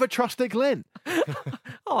 Never trust a Glenn.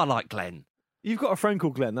 Oh, I like Glenn. You've got a friend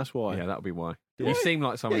called Glenn. That's why. Yeah, that'll be why. Yeah. You seem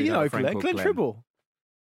like Yeah, somebody you who's got know a friend Glenn. called Glenn Tribble.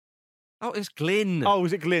 Oh, it's Glyn. Oh,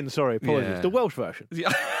 was it Glyn? Sorry, apologies. Yeah. The Welsh version.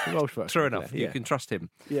 Yeah. The Welsh version. True enough. Yeah. You can trust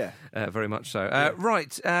him. Yeah. Very much so.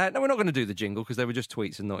 Right. No, we're not going to do the jingle because they were just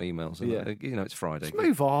tweets and not emails. And, Yeah. it's Friday. Let's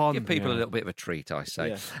move on. Give people a little bit of a treat, I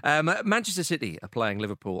say. Yeah. Manchester City are playing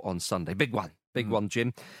Liverpool on Sunday. Big one. Big one,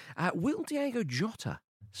 Jim. Will Diego Jota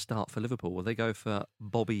start for Liverpool? Will they go for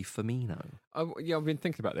Bobby Firmino? I've been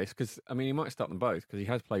thinking about this because, I mean, he might start them both because he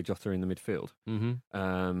has played Jota in the midfield.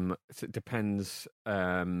 Mm-hmm. So it depends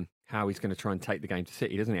how he's going to try and take the game to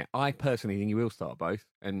City, doesn't it? I personally think he will start both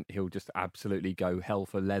and he'll just absolutely go hell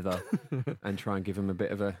for leather and try and give him a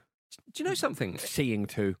bit of a... Do you know something? Seeing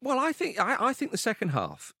to. Well, I think the second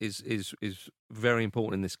half is very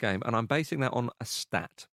important in this game, and I'm basing that on a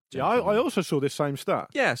stat. Yeah, I also saw this same stat.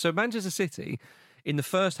 Yeah, so Manchester City, in the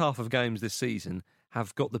first half of games this season,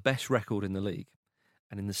 have got the best record in the league.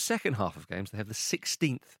 And in the second half of games, they have the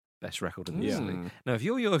 16th best record in the league. Now, if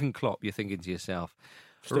you're Jurgen Klopp, you're thinking to yourself,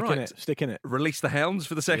 Stick in it. Release the hounds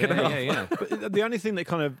for the second half. Yeah. But the only thing that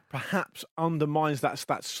kind of perhaps undermines that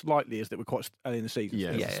stat slightly is that we're quite early in the season.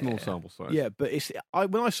 Yeah, it's a small sample size. Yeah, but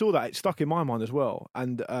when I saw that, it stuck in my mind as well.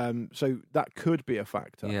 And so that could be a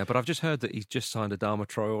factor. Yeah, but I've just heard that he's just signed Adama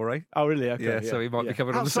Traore. Oh, really? Okay. Yeah, so he might be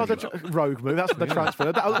covered on the Outside second rogue move. That's the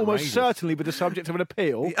transfer. That will almost certainly be the subject of an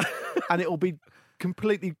appeal. And it will be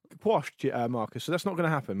completely quashed, Marcus. So that's not going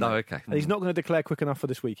to happen. No, mate. okay. And he's not going to declare quick enough for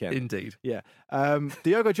this weekend. Indeed. Yeah.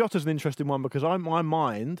 Diogo Jota's an interesting one because my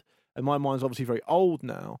mind's obviously very old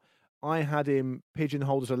now. I had him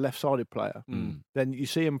pigeonholed as a left-sided player. Then you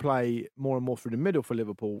see him play more and more through the middle for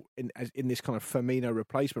Liverpool in this kind of Firmino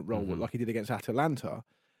replacement role, like he did against Atalanta.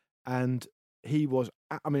 And he was,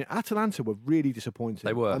 Atalanta were really disappointing.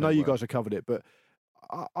 They were. I know you guys have covered it, but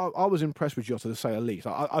I was impressed with Jota, to say the least.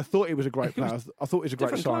 I thought he was a great player. I thought he was a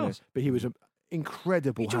great signing, but he was an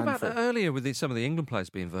incredible handful. You talked about that earlier with some of the England players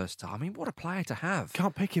being versatile. I mean, what a player to have.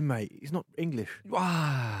 Can't pick him, mate. He's not English.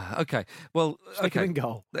 Okay. Well, Stick him in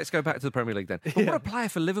goal. Let's go back to the Premier League then. But what a player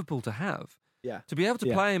for Liverpool to have. Yeah. To be able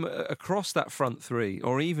to play him across that front three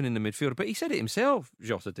or even in the midfield. But he said it himself,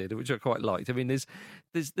 Jota did, which I quite liked. I mean, there's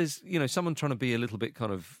someone trying to be a little bit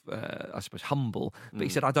kind of, I suppose, humble. But he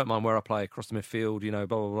said, I don't mind where I play across the midfield, blah,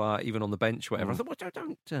 blah, blah, even on the bench, whatever. I thought, well,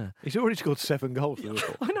 don't. He's already scored 7 goals for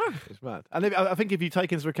Liverpool. I know. It's mad. And I think if you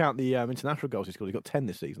take into account the international goals he scored, he got 10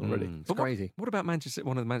 this season already. It's crazy. What about one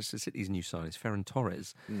of the Manchester City's new signings, Ferran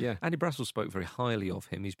Torres? Yeah. Andy Brassel spoke very highly of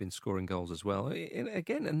him. He's been scoring goals as well.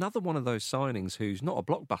 Again, another one of those signings who's not a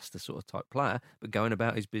blockbuster sort of type player, but going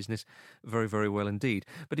about his business very, very well indeed.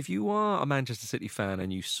 But if you are a Manchester City fan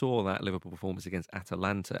and you saw that Liverpool performance against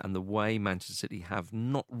Atalanta and the way Manchester City have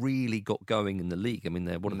not really got going in the league, I mean,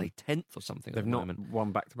 they're, what are they, 10th or something? They've not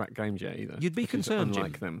won back-to-back games yet either. You'd be concerned,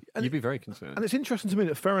 unlike Jim. them. You'd be very concerned. And it's interesting to me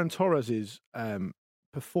that Ferran Torres'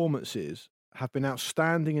 performances have been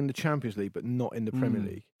outstanding in the Champions League, but not in the Premier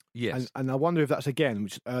League. Yes. And I wonder if that's, again,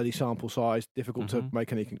 which is early sample size, difficult to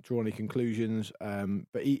draw any conclusions.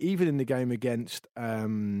 But even in the game against,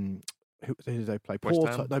 who did they play?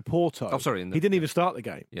 Porto. No, Porto. Oh, sorry. He didn't even start the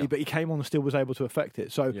game, but he came on and still was able to affect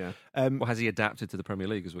it. So, well, has he adapted to the Premier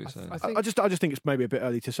League, as we say? I just think it's maybe a bit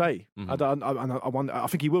early to say. I wonder. I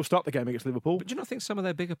think he will start the game against Liverpool. But do you not think some of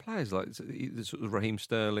their bigger players, like the sort of Raheem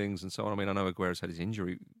Sterling's and so on? I mean, I know Aguero's had his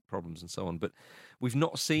injury problems and so on, but we've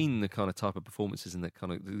not seen the kind of type of performances and the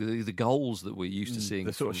kind of the goals that we're used to seeing.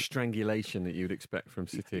 The sort of strangulation that you'd expect from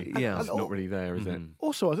City. Yeah, it's not really there, is it?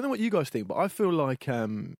 Also, I don't know what you guys think, but I feel like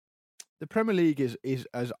the Premier League is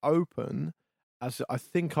as open as I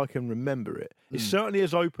think I can remember it. It's certainly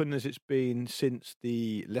as open as it's been since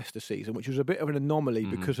the Leicester season, which was a bit of an anomaly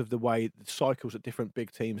because of the way the cycles that different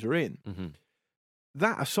big teams are in.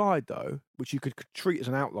 That aside, though, which you could treat as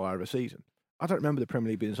an outlier of a season, I don't remember the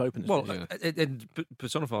Premier League being as open as this. And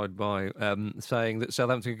personified by saying that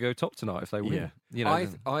Southampton could go top tonight if they win. Yeah. You know,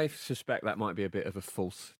 I suspect that might be a bit of a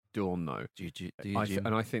false dawn, though.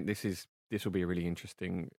 And I think this will be a really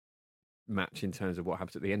interesting match in terms of what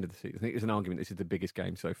happens at the end of the season. I think there's an argument this is the biggest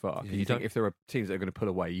game so far. Yeah, you think if there are teams that are going to pull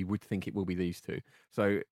away, you would think it will be these two.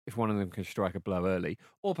 So if one of them can strike a blow early,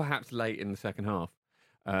 or perhaps late in the second half,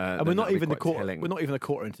 and we're not even a quarter. We're not even a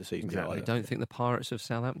quarter into the season. Exactly. Yet, I don't think the Pirates of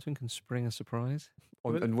Southampton can spring a surprise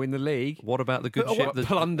and win the league. What about the good ship that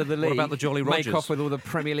plunder the league? What about the Jolly Rogers? Make off with all the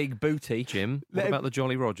Premier League booty, Jim. What about the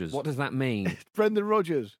Jolly Rogers? What does that mean? Brendan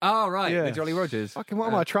Rodgers. Oh right, the Jolly Rogers. Fucking what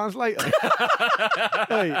am I, a translator?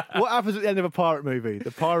 Hey, what happens at the end of a pirate movie?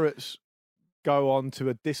 The pirates go on to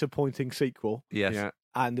a disappointing sequel. Yes. Yeah.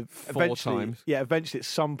 And eventually at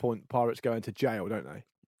some point, pirates go into jail, don't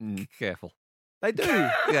they? Careful. They do.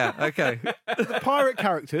 Yeah, okay. The pirate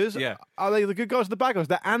characters, are they the good guys or the bad guys?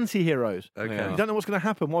 They're anti-heroes. Okay. You don't know what's going to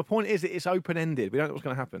happen. My point is that it's open-ended. We don't know what's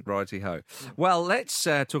going to happen. Righty-ho. Well, let's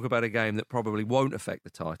talk about a game that probably won't affect the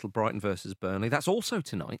title, Brighton versus Burnley. That's also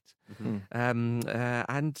tonight. And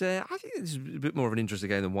I think it's a bit more of an interesting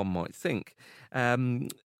game than one might think.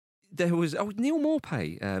 There was Neil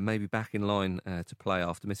Maupay maybe back in line to play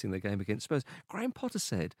after missing the game against Spurs. Graham Potter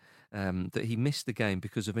said that he missed the game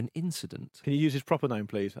because of an incident. Can you use his proper name,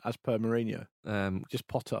 please, as per Mourinho? Just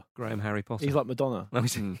Potter. Graham Harry Potter. He's like Madonna. No,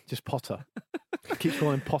 he's, Just Potter. Keeps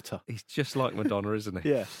calling him Potter. he's just like Madonna, isn't he?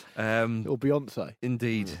 Yeah. Um, Or Beyonce.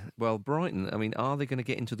 indeed. Well, Brighton, I mean, are they going to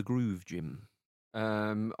get into the groove, Jim?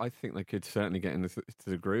 I think they could certainly get into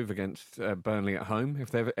the groove against Burnley at home.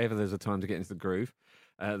 If ever there's a time to get into the groove,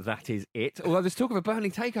 that is it. Although there's talk of a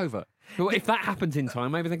Burnley takeover. Well, if that happens in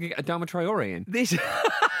time, maybe they can get Adama Traore in. This.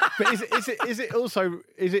 But is it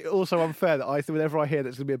also unfair that whenever I hear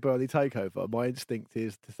there's going to be a Burnley takeover, my instinct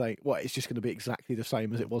is to think, well, it's just going to be exactly the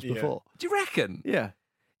same as it was before. Do you reckon? Yeah.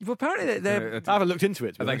 Well, apparently they're. I haven't looked into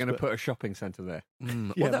it. Are they going to put a shopping centre there?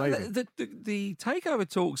 Yeah, well, maybe. the takeover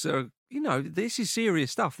talks are, this is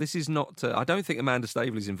serious stuff. This is not. I don't think Amanda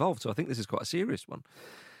Staveley's involved, so I think this is quite a serious one.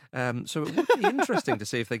 So it would be interesting to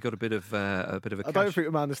see if they got a bit of a I don't think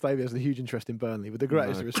Amanda Staveley has a huge interest in Burnley, with the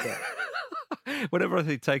greatest respect. Whenever I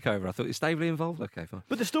think takeover, I thought, is Staveley involved? Okay, fine.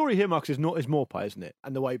 But the story here, Marcus, is Maupay, isn't it?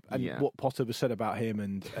 And the way Yeah. what Potter was said about him,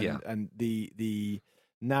 and the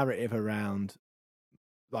narrative around,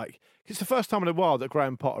 like, it's the first time in a while that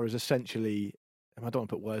Graham Potter has essentially, and I don't want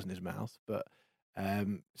to put words in his mouth, but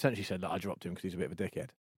essentially said that I dropped him because he's a bit of a dickhead.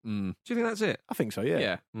 Mm. Do you think that's it? I think so. Yeah.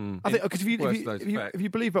 Yeah. I think because Worst of those facts. if you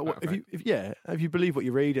believe what Matter of if you believe what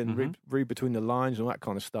you read and read between the lines and all that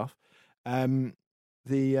kind of stuff,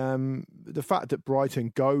 the fact that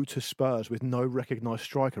Brighton go to Spurs with no recognised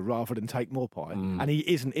striker rather than take Maupay, and he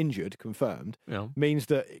isn't injured, confirmed, Yeah. means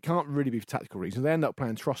that it can't really be for tactical reasons. They end up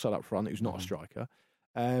playing Trossard up front, who's not a striker.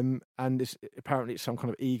 And apparently it's some kind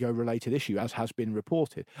of ego-related issue, as has been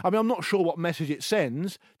reported. I mean, I'm not sure what message it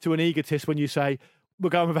sends to an egotist when you say, we're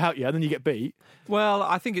going without you, and then you get beat. Well,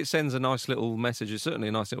 I think it sends a nice little message. It's certainly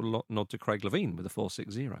a nice little nod to Craig Levine with a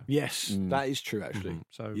 4-6-0. Yes, that is true, actually.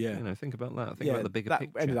 So, Yeah. think about that. Think about the bigger that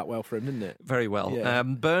picture. ended that well for him, didn't it? Very well. Yeah.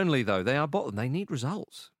 Burnley, though, they are bottom. They need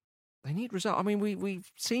results. I mean,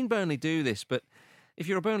 we've seen Burnley do this, but if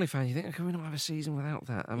you're a Burnley fan, you think, can we not have a season without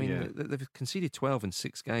that? I mean, they've conceded 12 in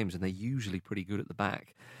 6 games, and they're usually pretty good at the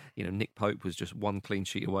back. Nick Pope was just one clean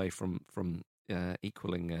sheet away from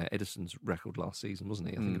equaling Edison's record last season, wasn't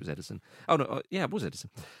he? I think it was Edison. Oh no, yeah, it was Edison.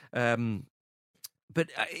 But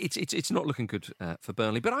it's not looking good for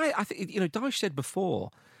Burnley. But I think Dyche said before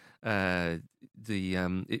or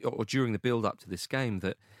during the build up to this game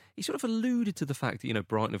that he sort of alluded to the fact that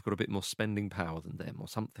Brighton have got a bit more spending power than them or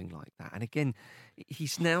something like that. And again,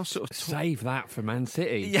 he's now sort of Save that for Man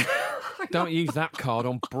City. Yeah. Don't use that card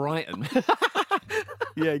on Brighton.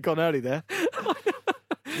 Yeah, he gone early there.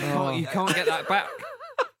 You can't get that back.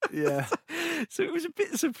 Yeah. So it was a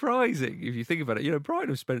bit surprising if you think about it. Brighton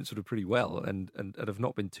have spent sort of pretty well and have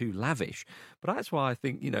not been too lavish. But that's why I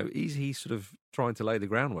think, he's sort of trying to lay the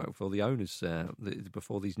groundwork for the owners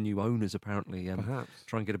before these new owners apparently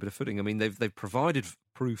try and get a bit of footing. I mean, they've provided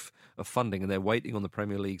proof of funding and they're waiting on the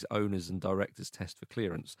Premier League's owners and directors test for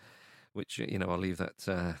clearance. Which I'll leave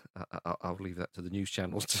that. I'll leave that to the news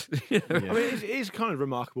channels. I mean, it is kind of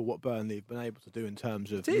remarkable what Burnley have been able to do in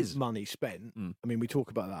terms of money spent. I mean, we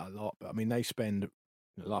talk about that a lot, but I mean, they spend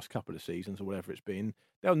the last couple of seasons or whatever it's been.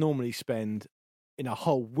 They'll normally spend in a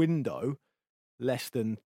whole window less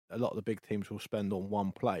than a lot of the big teams will spend on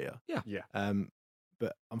one player. Yeah.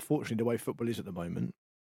 But unfortunately, the way football is at the moment,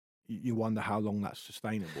 you wonder how long that's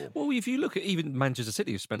sustainable. Well, if you look at even Manchester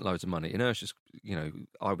City, who've spent loads of money, Inertia's,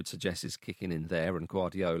 I would suggest is kicking in there, and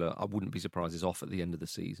Guardiola, I wouldn't be surprised, is off at the end of the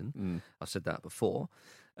season. I've said that before.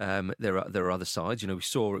 There are other sides. We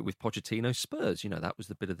saw it with Pochettino, Spurs. That was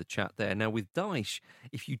the bit of the chat there. Now with Dyche,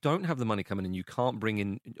 if you don't have the money coming in, you can't bring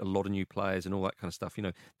in a lot of new players and all that kind of stuff.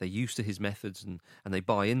 They're used to his methods and they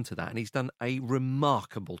buy into that. And he's done a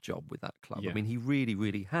remarkable job with that club. Yeah. I mean, he really,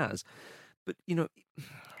 really has. But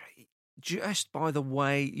just by the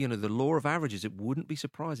way, the law of averages, it wouldn't be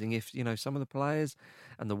surprising if, some of the players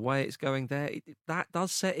and the way it's going there, that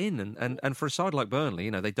does set in. And for a side like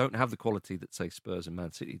Burnley, they don't have the quality that, say, Spurs and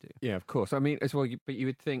Man City do. Yeah, of course. I mean, as well, but you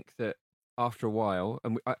would think that after a while,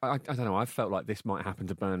 and I don't know, I've felt like this might happen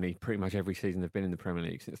to Burnley pretty much every season they've been in the Premier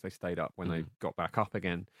League since they stayed up when they got back up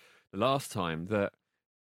again the last time, that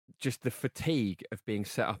just the fatigue of being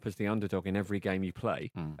set up as the underdog in every game you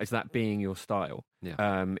play, as that being your style,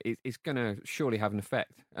 it's going to surely have an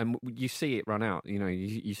effect. And you see it run out.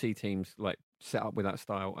 You see teams like set up with that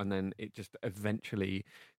style, and then it just eventually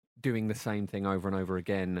doing the same thing over and over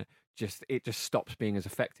again. It just stops being as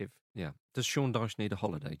effective. Yeah. Does Sean Dyche need a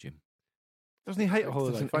holiday, Jim? Doesn't he hate a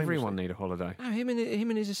holiday? Doesn't famously? everyone need a holiday? No, him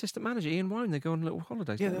and his assistant manager Ian Wine, they go on little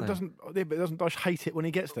holidays. Yeah, don't they? doesn't Dyche hate it when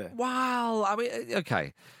he gets there? Well, I mean,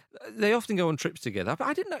 okay, they often go on trips together. But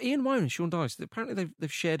I didn't know Ian Wine and Sean Dyche. Apparently,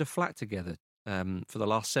 they've shared a flat together for the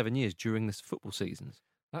last 7 years during this football seasons.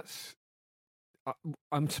 That's.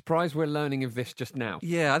 I'm surprised we're learning of this just now.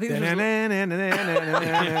 Yeah, I think.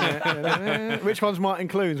 Which one's Martin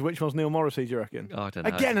Clunes? Which one's Neil Morrissey, do you reckon? I don't know.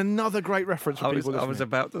 Again, another great reference for people I was listening.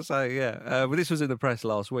 about to say, yeah. Well, this was in the press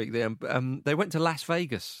last week. They went to Las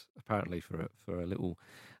Vegas apparently for a little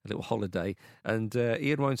holiday, and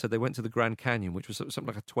Ian Wine said they went to the Grand Canyon, which was something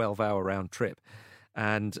like a 12-hour round trip.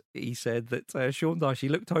 And he said that Sean Dyche, he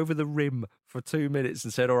looked over the rim for 2 minutes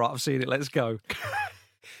and said, "All right, I've seen it. Let's go."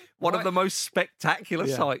 One of the most spectacular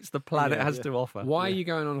sights the planet has to offer. Why are you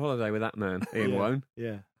going on holiday with that man, Ian Wone?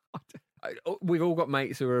 Yeah. We've all got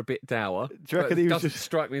mates who are a bit dour. Do you reckon but he it was doesn't just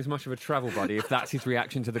strike me as much of a travel buddy if that's his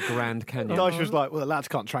reaction to the Grand Canyon. Dyche was like, well, the lads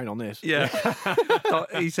can't train on this. Yeah.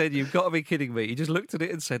 He said, "You've got to be kidding me." He just looked at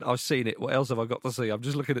it and said, "I've seen it. What else have I got to see? I'm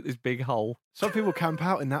just looking at this big hole." Some people camp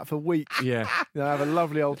out in that for weeks. Yeah. They have a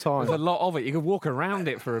lovely old time. There's a lot of it. You could walk around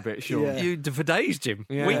it for a bit, sure. Yeah. For days, Jim.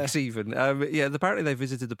 Yeah. Weeks even. Apparently they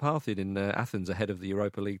visited the Parthian in Athens ahead of the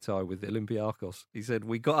Europa League tie with Olympiacos. He said,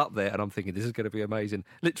 "We got up there and I'm thinking, this is going to be amazing.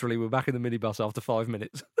 Literally, we're back in the minibus after 5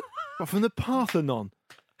 minutes." But from the Parthenon.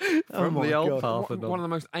 From my the old God. Parthenon. One of the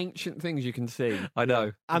most ancient things you can see. I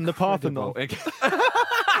know. And the Parthenon. Incredible.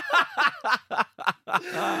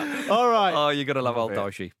 All right. Oh, you're going to love old it.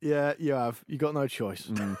 Dyche. Yeah, you have. You got no choice.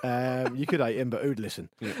 You could hate him, but who'd listen?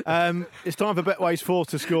 It's time for Betway's 4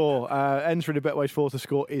 to score. Entering the Betway's 4 to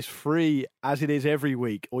score is free, as it is every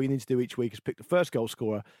week. All you need to do each week is pick the first goal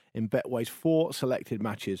scorer in Betway's 4 selected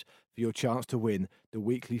matches for your chance to win the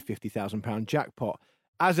weekly £50,000 jackpot.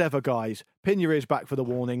 As ever, guys, pin your ears back for the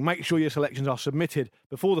warning. Make sure your selections are submitted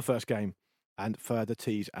before the first game, and further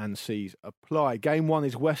T's and C's apply. Game 1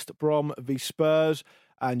 is West Brom v Spurs,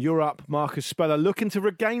 and you're up, Marcus Speller, looking to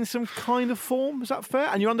regain some kind of form. Is that fair?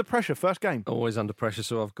 And you're under pressure, first game. Always under pressure,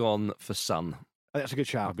 so I've gone for Son. I think that's a good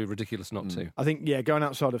shout. It'd be ridiculous not to. I think, going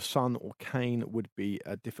outside of Son or Kane would be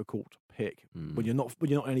a difficult pick when you're not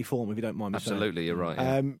in any form, if you don't mind me saying. Absolutely, you're right.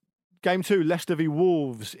 Yeah. Game 2, Leicester v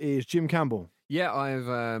Wolves, is Jim Campbell. Yeah,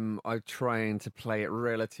 I'm trying to play it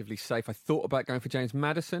relatively safe. I thought about going for James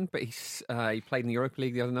Maddison, but he played in the Europa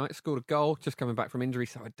League the other night, scored a goal, just coming back from injury,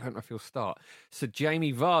 so I don't know if he'll start. So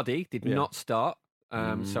Jamie Vardy did not start.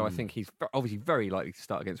 So I think he's obviously very likely to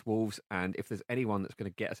start against Wolves. And if there's anyone that's going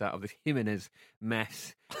to get us out of this Jimenez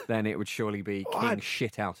mess, then it would surely be King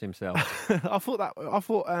Shithouse himself. I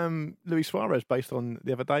thought Luis Suarez, based on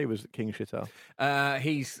the other day, was King Shithouse.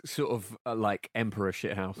 He's sort of like Emperor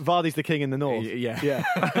Shithouse. Vardy's the king in the north. Yeah.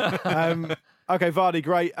 Okay, Vardy,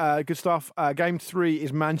 great. Good stuff. Game 3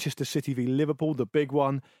 is Manchester City v Liverpool, the big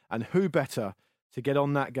one. And who better to get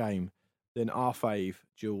on that game than our fave,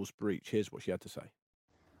 Jules Breach? Here's what she had to say.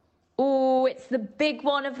 Oh, it's the big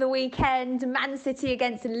one of the weekend. Man City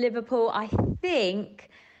against Liverpool. I think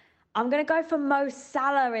I'm going to go for Mo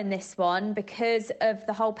Salah in this one because of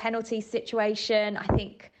the whole penalty situation. I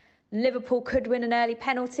think Liverpool could win an early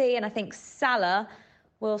penalty, and I think Salah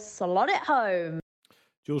will slot it home.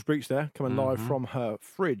 Jules Breach there, coming live from her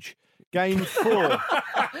fridge. Game 4,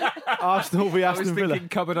 Arsenal v Aston Villa. I was thinking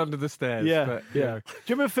cupboard under the stairs. Yeah. Do you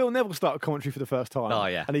remember Phil Neville started commentary for the first time? Oh,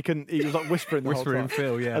 yeah. And he was like whispering the whole time.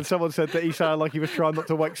 Phil, yeah. And someone said that he sounded like he was trying not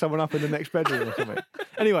to wake someone up in the next bedroom or something.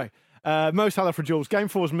 Anyway, Mo Salah for Jules. Game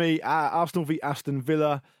 4 is me, Arsenal v Aston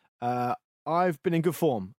Villa. I've been in good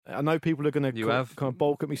form. I know people are going to kind of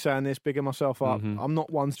balk at me saying this, bigging myself up. I'm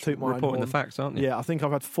not one to toot my own horn. Reporting the facts, aren't you? Yeah, I think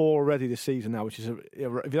I've had 4 already this season now, which is, if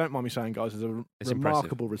you don't mind me saying, guys, is a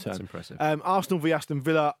remarkable return. It's impressive. Arsenal v Aston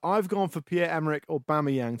Villa. I've gone for Pierre-Emerick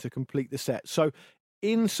Aubameyang to complete the set. So,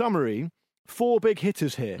 in summary, 4 big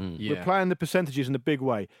hitters here. We're playing the percentages in a big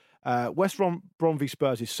way. West Brom v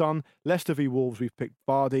Spurs is Son. Leicester v Wolves, we've picked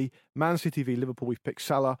Vardy. Man City v Liverpool, we've picked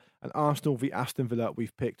Salah. And Arsenal v Aston Villa,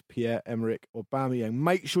 we've picked Pierre-Emerick Aubameyang.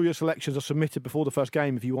 Make sure your selections are submitted before the first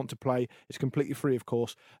game if you want to play. It's completely free, of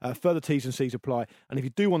course. Further T's and C's apply. And if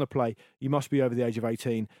you do want to play, you must be over the age of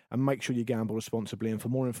 18. And make sure you gamble responsibly. And for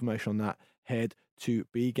more information on that, head to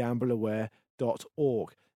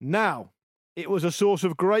begambleaware.org. Now, it was a source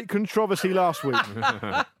of great controversy last week.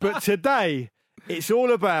 But today, it's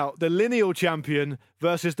all about the lineal champion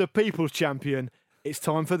versus the people's champion. It's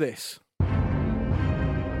time for this.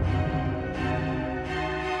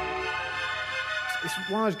 It's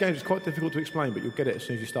one of those games that's quite difficult to explain, but you'll get it as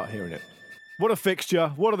soon as you start hearing it. What a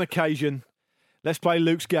fixture. What an occasion. Let's play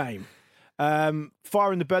Luke's game.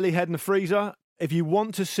 Fire in the belly, head in the freezer. If you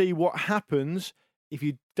want to see what happens if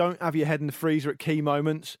you don't have your head in the freezer at key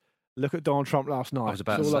moments, look at Donald Trump last night. I was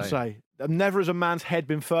about That's to all I say. Never has a man's head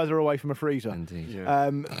been further away from a freezer. Indeed.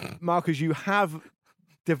 Yeah. Marcus, you have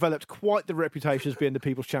developed quite the reputation as being the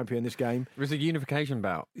people's champion in this game. It was a unification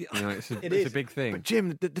bout. You know, it's a big thing. But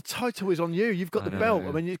Jim, the title is on you. You've got the belt.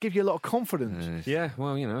 I mean, it gives you a lot of confidence. Yeah,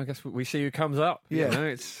 well, you know, I guess we see who comes up. Yeah. You know,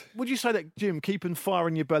 it's Would you say that, Jim, keeping fire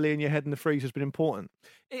in your belly and your head in the freezer has been important?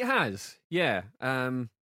 It has, yeah.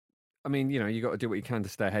 I mean, you know, you got to do what you can to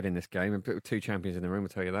stay ahead in this game. And put 2 champions in the room will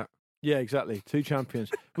tell you that. Yeah, exactly. 2 champions.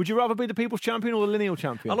 Would you rather be the people's champion or the lineal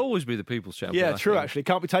champion? I'll always be the people's champion. Yeah, I true, think. actually.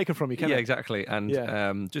 Can't be taken from you, can Yeah, it? exactly. And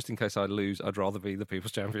Yeah. just in case I lose, I'd rather be the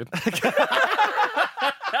people's champion.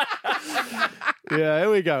 Yeah,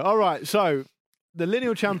 here we go. All right, so the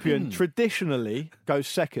lineal champion traditionally goes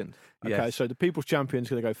second. Okay, Yes. so the people's champion is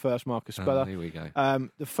going to go first, Marcus Speller. Here we go.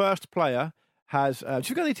 The first player has... do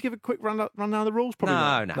you need to give a quick rundown of the rules? Probably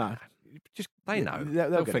No, not. no. Just They know.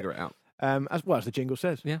 They'll get figure it out. as well as the jingle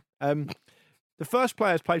says. Yeah. The first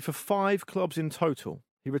player has played for 5 clubs in total.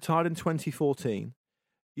 He retired in 2014.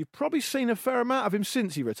 You've probably seen a fair amount of him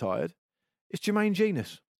since he retired. It's Jermaine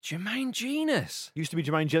Genius. Jermaine Genius. Used to be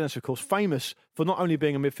Jermaine Genius, of course, famous for not only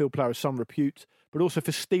being a midfield player of some repute, but also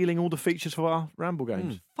for stealing all the features for our Ramble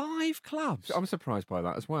games. 5 clubs. I'm surprised by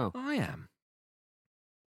that as well. I am.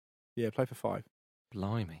 Yeah, played for 5.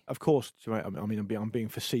 Blimey. Of course, Jermaine, I mean, I'm being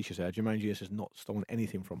facetious there. Jermaine Genius has not stolen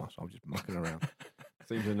anything from us. I'm just mucking around.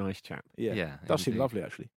 Seems a nice chap. Yeah, Yeah, does seem indeed. lovely,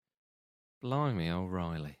 actually. Blimey,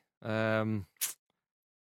 O'Reilly.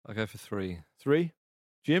 I'll go for 3. 3,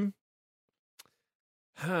 Jim.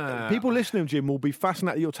 People listening, Jim, will be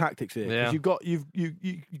fascinated at your tactics here. 'Cause Yeah.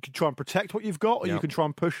 you can try and protect what you've got, or you Yeah. can try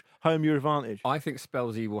and push home your advantage. I think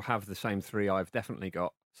Spelsy will have the same 3 I've definitely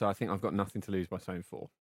got. So I think I've got nothing to lose by saying 4.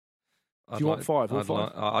 Do you want 5? All I'd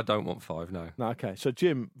 5? I don't want 5, no. No, okay. So,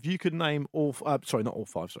 Jim, if you could name all... sorry, not all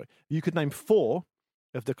 5, sorry. If you could name 4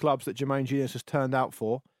 of the clubs that Jermaine Genius has turned out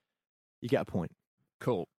for, you get a point.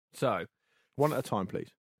 Cool. So, One at a time,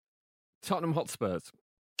 please. Tottenham Hotspurs,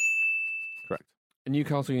 Correct.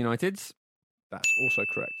 Newcastle Uniteds, That's also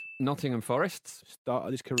correct. Nottingham Forests.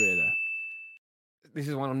 Started his career there. This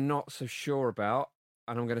is one I'm not so sure about,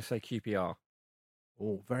 and I'm going to say QPR.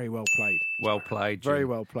 Oh, very well played. Well played, Jim. Very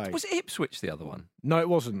well played. Was it Ipswich, the other one? No, it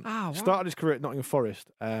wasn't. Ah, what? Started his career at Nottingham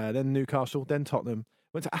Forest, then Newcastle, then Tottenham.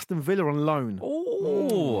 Went to Aston Villa on loan.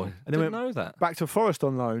 Oh, And then didn't went know that. Back to Forest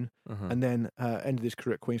on loan, Uh-huh. and then ended his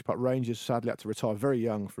career at Queen's Park Rangers. Sadly, had to retire very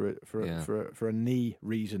young for a knee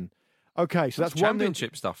reason. Okay, so that's 1-0.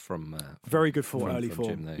 championship stuff from Very good form, from early Jim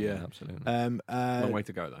form. there, Yeah. absolutely. Long way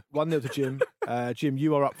to go, though. 1-0 to Jim. Jim,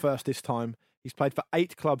 you are up first this time. He's played for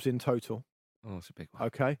 8 clubs in total. Oh, it's a big one.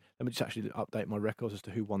 Okay, let me just actually update my records as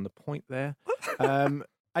to who won the point there.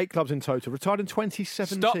 8 clubs in total. Retired in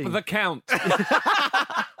 2017. Stop the count.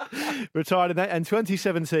 Retired in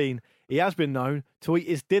 2017. He has been known to eat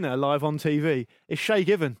his dinner live on TV. It's Shay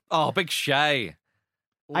Given. Oh, big Shay.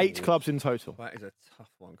 8 Ooh, clubs in total. That is a tough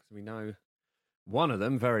one because we know one of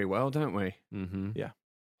them very well, don't we? Mm-hmm. Yeah.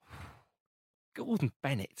 Gordon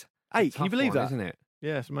Bennett. 8. Can you Tough believe one, that? Isn't it?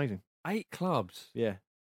 Yeah, it's amazing. 8 clubs. Yeah.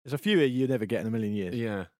 There's a few here you never get in a million years.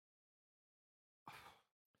 Yeah.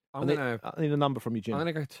 I need a number from you, Jim. I'm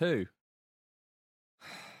gonna go 2.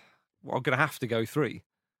 Well, I'm going to have to go 3.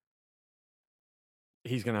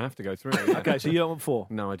 He's gonna have to go 3. Okay, so you don't want 4.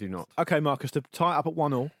 No, I do not. Okay, Marcus, to tie it up at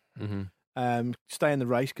 1-1, Mm-hmm. stay in the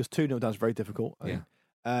race because 2-0 down is very difficult. I think.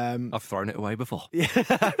 I've thrown it away before. Yeah.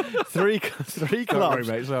 three Don't worry, clubs.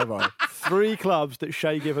 mate. So have I. 3 clubs that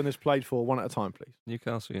Shay Given has played for, one at a time, please.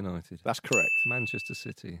 Newcastle United. That's correct. Manchester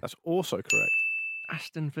City. That's also correct.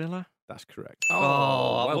 Aston Villa. That's correct.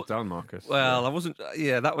 Oh, well what- done, Marcus. Well, I wasn't.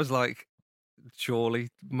 Yeah, that was like, surely,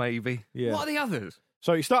 maybe. Yeah. What are the others?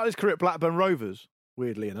 So he started his career at Blackburn Rovers,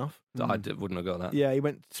 weirdly enough. Wouldn't have got that. Yeah, he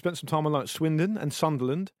spent some time on loan at Swindon and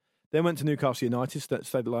Sunderland. Then went to Newcastle United,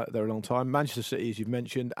 stayed there a long time. Manchester City, as you've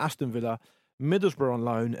mentioned, Aston Villa, Middlesbrough on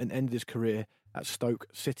loan, and ended his career at Stoke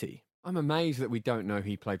City. I'm amazed that we don't know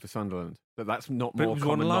he played for Sunderland. That's not But it more was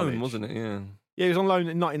common on loan, knowledge. wasn't it? Yeah. Yeah, he was on loan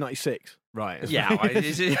in 1996. Right. Yeah,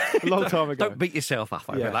 A long time ago. Don't beat yourself up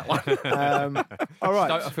over Yeah. that one. All right.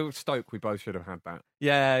 I feel Stoke, we both should have had that.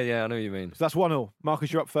 yeah, I know what you mean. So that's 1-0.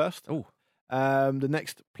 Marcus, you're up first. Oh. The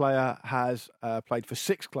next player has played for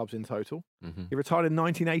 6 clubs in total. Mm-hmm. He retired in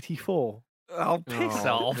 1984. Oh, piss Oh,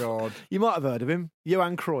 off. God. You might have heard of him,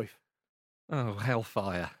 Johan Cruyff. Oh,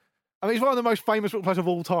 hellfire. I mean, he's one of the most famous football players of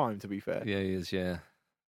all time, to be fair. Yeah, he is, yeah.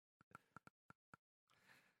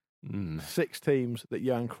 6 teams that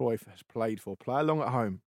Johan Cruyff has played for. Play along at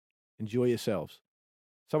home. Enjoy yourselves.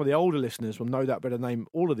 Some of the older listeners will no doubt better name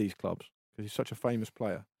all of these clubs because he's such a famous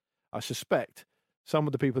player. I suspect Some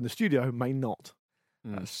of the people in the studio may not.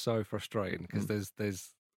 That's so frustrating because there's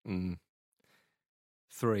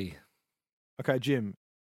 3. Okay, Jim,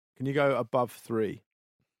 can you go above 3?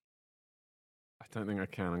 I don't think I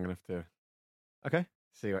can. I'm going to have to Okay.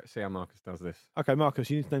 see how Marcus does this. Okay, Marcus,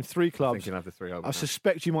 you need to name 3 I clubs. think you'll have the 3 open. I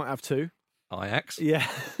suspect you might have 2. Ajax, Yeah.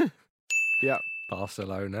 Yeah,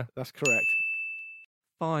 Barcelona, that's correct.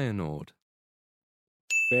 Feyenoord.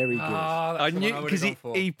 Very good. I knew because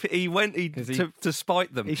he went to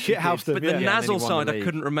spite them. He shithoused them. But yeah. the Yeah, and then Nazl he won side the I league.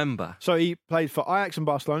 couldn't remember. So he played for Ajax and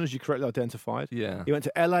Barcelona, as you correctly identified. Yeah, He went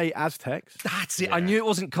to LA Aztecs, that's it. I knew it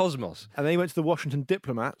wasn't Cosmos. and then he went to the Washington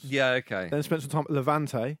Diplomats. Yeah, okay. Then spent some time at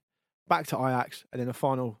Levante, back to Ajax, and then a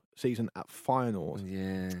final season at Feyenoord.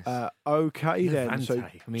 Yes. Okay, then. So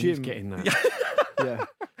Levante. I mean, Jim, he's getting that. yeah,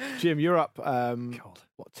 Jim, you're up.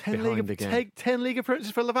 What 10 Behind league again. 10 league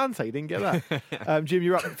appearances for Levante? You didn't get that. Jim,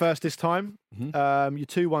 you're up first this time. You're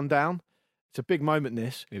 2-1 down. It's a big moment.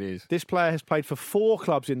 It is. This player has played for 4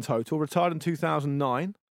 clubs in total. Retired in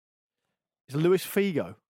 2009. It's Luis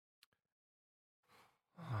Figo.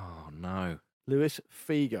 Oh no. Luis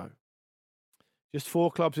Figo. Just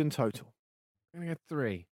 4 clubs in total. I'm going to go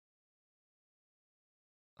 3.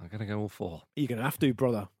 I'm gonna go all 4. You're going to have to,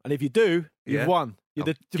 brother. And if you do, you've Yeah. won. You're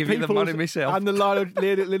I'll give you the people's money myself. and the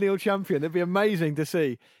lineal champion. It'd be amazing to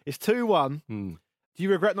see. It's 2-1. Do you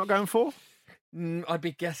regret not going 4? I'd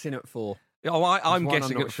be guessing at 4. Oh, I'm There's one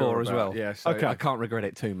guessing not at sure 4 as about. well. Yeah, so Okay. I can't regret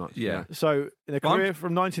it too much. Yeah. So, in a Well, career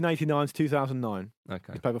from 1989 to 2009,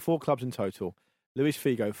 Okay. he's played for 4 clubs in total. Luis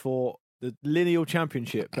Figo for the lineal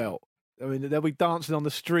championship belt. I mean, they'll be dancing on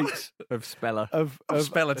the streets Of Speller. of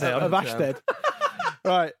Spellertown. of Ashtead.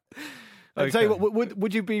 Right. I'll tell you Okay. what,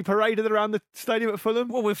 would you be paraded around the stadium at Fulham?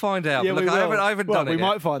 Well, we'll find out. Yeah, Look, we I will. haven't Well, done it we yet.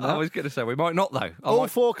 might find I out. was going to say we might not though. All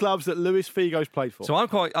 4 clubs that Luis Figo's played for. So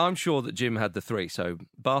I'm sure that Jim had the 3. So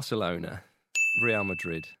Barcelona, Real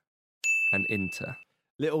Madrid, and Inter.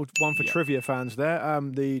 Little one for trivia fans there.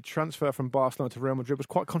 The transfer from Barcelona to Real Madrid was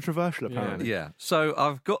quite controversial, apparently. Yeah. So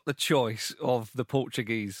I've got the choice of the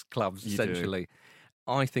Portuguese clubs You do. essentially.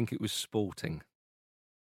 I think it was Sporting.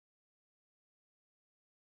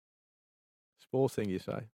 Sporting, you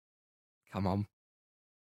say? Come on.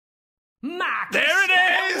 Max There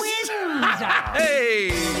it is! wins. Hey!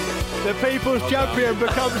 The people's champion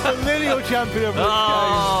becomes the lineal champion of this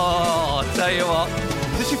Oh, I'll tell you what. game.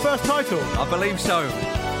 Is this your first title? I believe so.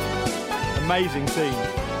 Amazing scenes.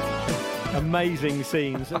 Amazing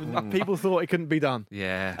scenes. People thought it couldn't be done.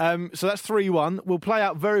 Yeah. So that's 3-1. We'll play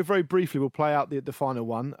out very, very briefly. We'll play out the final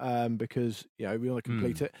one because we want to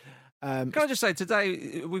complete it. Can I just say,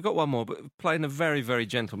 today we've got one more, but playing a very, very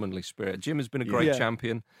gentlemanly spirit. Jim has been a great Yeah.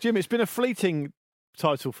 champion. Jim, it's been a fleeting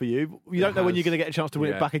title for you. You don't know when you're going to get a chance to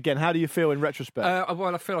win it Yeah. back again. How do you feel in retrospect?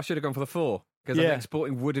 Well, I feel I should have gone for the 4 because I Yeah. think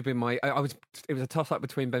Sporting would have been my. It was a toss up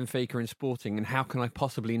between Benfica and Sporting, and how can I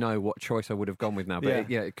possibly know what choice I would have gone with now? But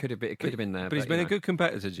Yeah. it could have been. It could have been there. But he's been a good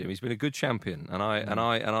competitor, Jim. He's been a good champion, and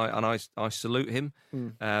I salute him.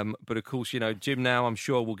 But of course, Jim now I'm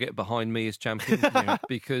sure will get behind me as champion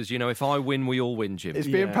because if I win, we all win, Jim. it's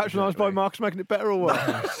being patronised by Marcus making it better or what?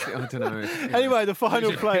 I don't know. Anyway, the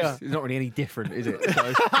final player. It's not really any different, is it?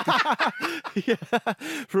 So, Yeah.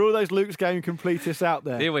 For all those Luke's Game completists out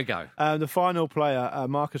there. Here we go. The final player,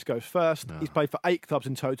 Marcus, goes first. He's played for 8 clubs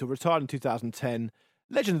in total, retired in 2010.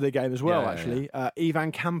 Legend of the game as well, Yeah, actually.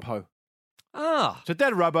 Ivan Campo. Ah, It's a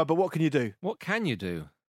dead rubber, but what can you do? what can you do?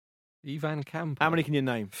 Ivan Campo. How many can you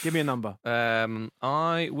name? Give me a number.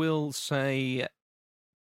 I will say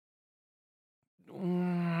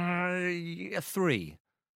 3.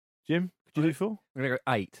 Jim, could you do 4? I'm going to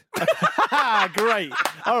go 8. Great.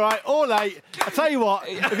 All right, all 8. I tell you what,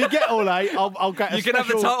 if you get all 8, I'll get. You can have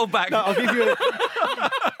the title back. No, I'll give you.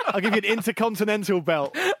 I'll give you an intercontinental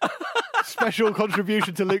belt. Special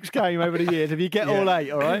contribution to Luke's Game over the years. If you get all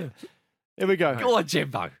 8, all right. Here we go. Go on,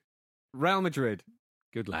 Jimbo. Real Madrid.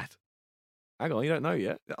 Good lad. Hang on, you don't know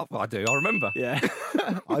yet. Oh, I do. I remember. Yeah,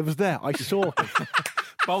 I was there. I saw him.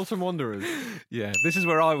 Bolton Wanderers. Yeah. This is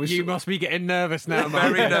where I was. You must be getting nervous now,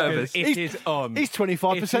 Very mate. nervous. It is on. He's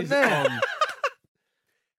 25% there. On.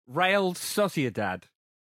 Real Sociedad.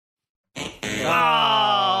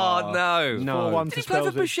 Oh, no. No. 4-1 Did to he play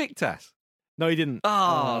for Spells. Besiktas? No, he didn't.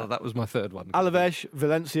 Oh, that was my third one. Alaves,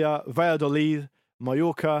 Valencia, Valladolid,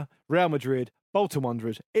 Mallorca, Real Madrid, Bolton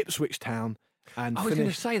Wanderers, Ipswich Town, and I was going to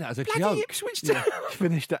finished, say that as a Bloody joke. Ipswich Town.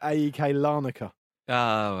 finished at AEK Larnaca.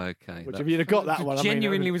 Oh, okay. Which, That- if you'd have got that one,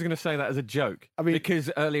 Genuinely I mean, was going to say that as a joke. I mean-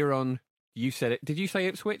 because earlier on you said it. Did you say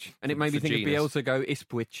Ipswich? And it made me For think of genus. Bielsa go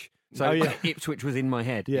Ipswich. So Oh, yeah. Ipswich was in my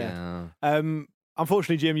head. yeah. Yeah.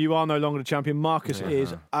 Unfortunately, Jim, you are no longer the champion. Marcus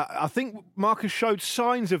is. I think Marcus showed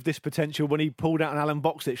signs of this potential when he pulled out an Alan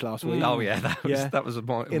Boxtich last week. Oh, yeah, that was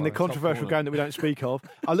in the controversial game that we don't speak of.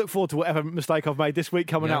 I look forward to whatever mistake I've made this week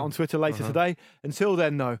coming out on Twitter later today. Until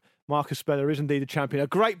then, no. Marcus Speller is indeed a champion. A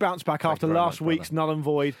great bounce back after last week's null and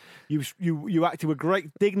void. You acted with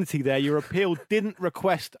great dignity there. Your appeal didn't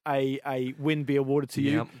request a win be awarded to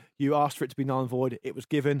you. Yep. You asked for it to be null and void. It was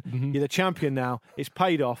given. You're the champion now. It's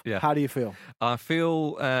paid off. Yeah. How do you feel? I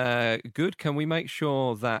feel good. Can we make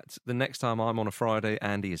sure that the next time I'm on a Friday,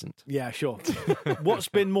 Andy isn't? Yeah, sure. What's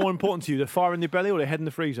been more important to you, the fire in your belly or the head in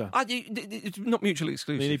the freezer? It's not mutually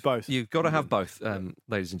exclusive. You need both. You've got to have both,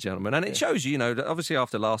 ladies and gentlemen. And it shows you, that obviously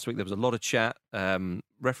after last week there was a lot of chat.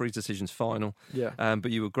 Referee's decision's final. Yeah.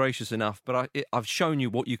 But you were gracious enough. But I've shown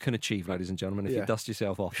you what you can achieve, ladies and gentlemen, if you dust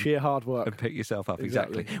yourself off. Sheer hard work. And pick yourself up.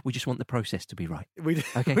 Exactly. We just want the process to be right. We do.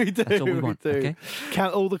 Okay? We do. That's all we want. We do. Okay?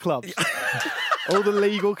 Count all the clubs. All the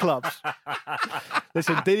legal clubs.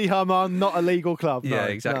 Listen, Didi Haman, not a legal club. Yeah,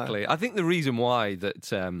 no, exactly. No. I think the reason why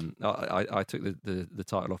that I took the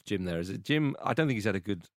title off Jim there is that Jim, I don't think he's had a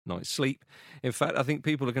good night's sleep. In fact, I think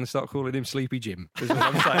people are going to start calling him Sleepy Jim, is what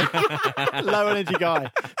I'm saying. Low energy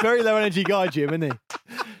guy. Very low energy guy, Jim, isn't he?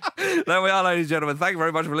 There we are, ladies and gentlemen. Thank you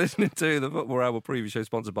very much for listening to the Football Ramble preview show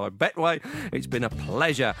sponsored by Betway. It's been a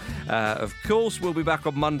pleasure. Of course, we'll be back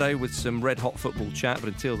on Monday with some red-hot football chat, but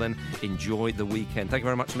until then, enjoy the weekend. Thank you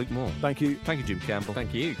very much, Luke Moore. Thank you. Thank you, Jim Campbell.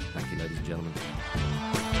 Thank you. Thank you, ladies and gentlemen.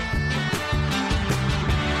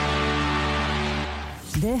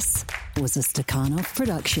 This was a Stakhanov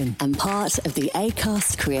production and part of the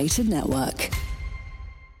Acast Creative Network.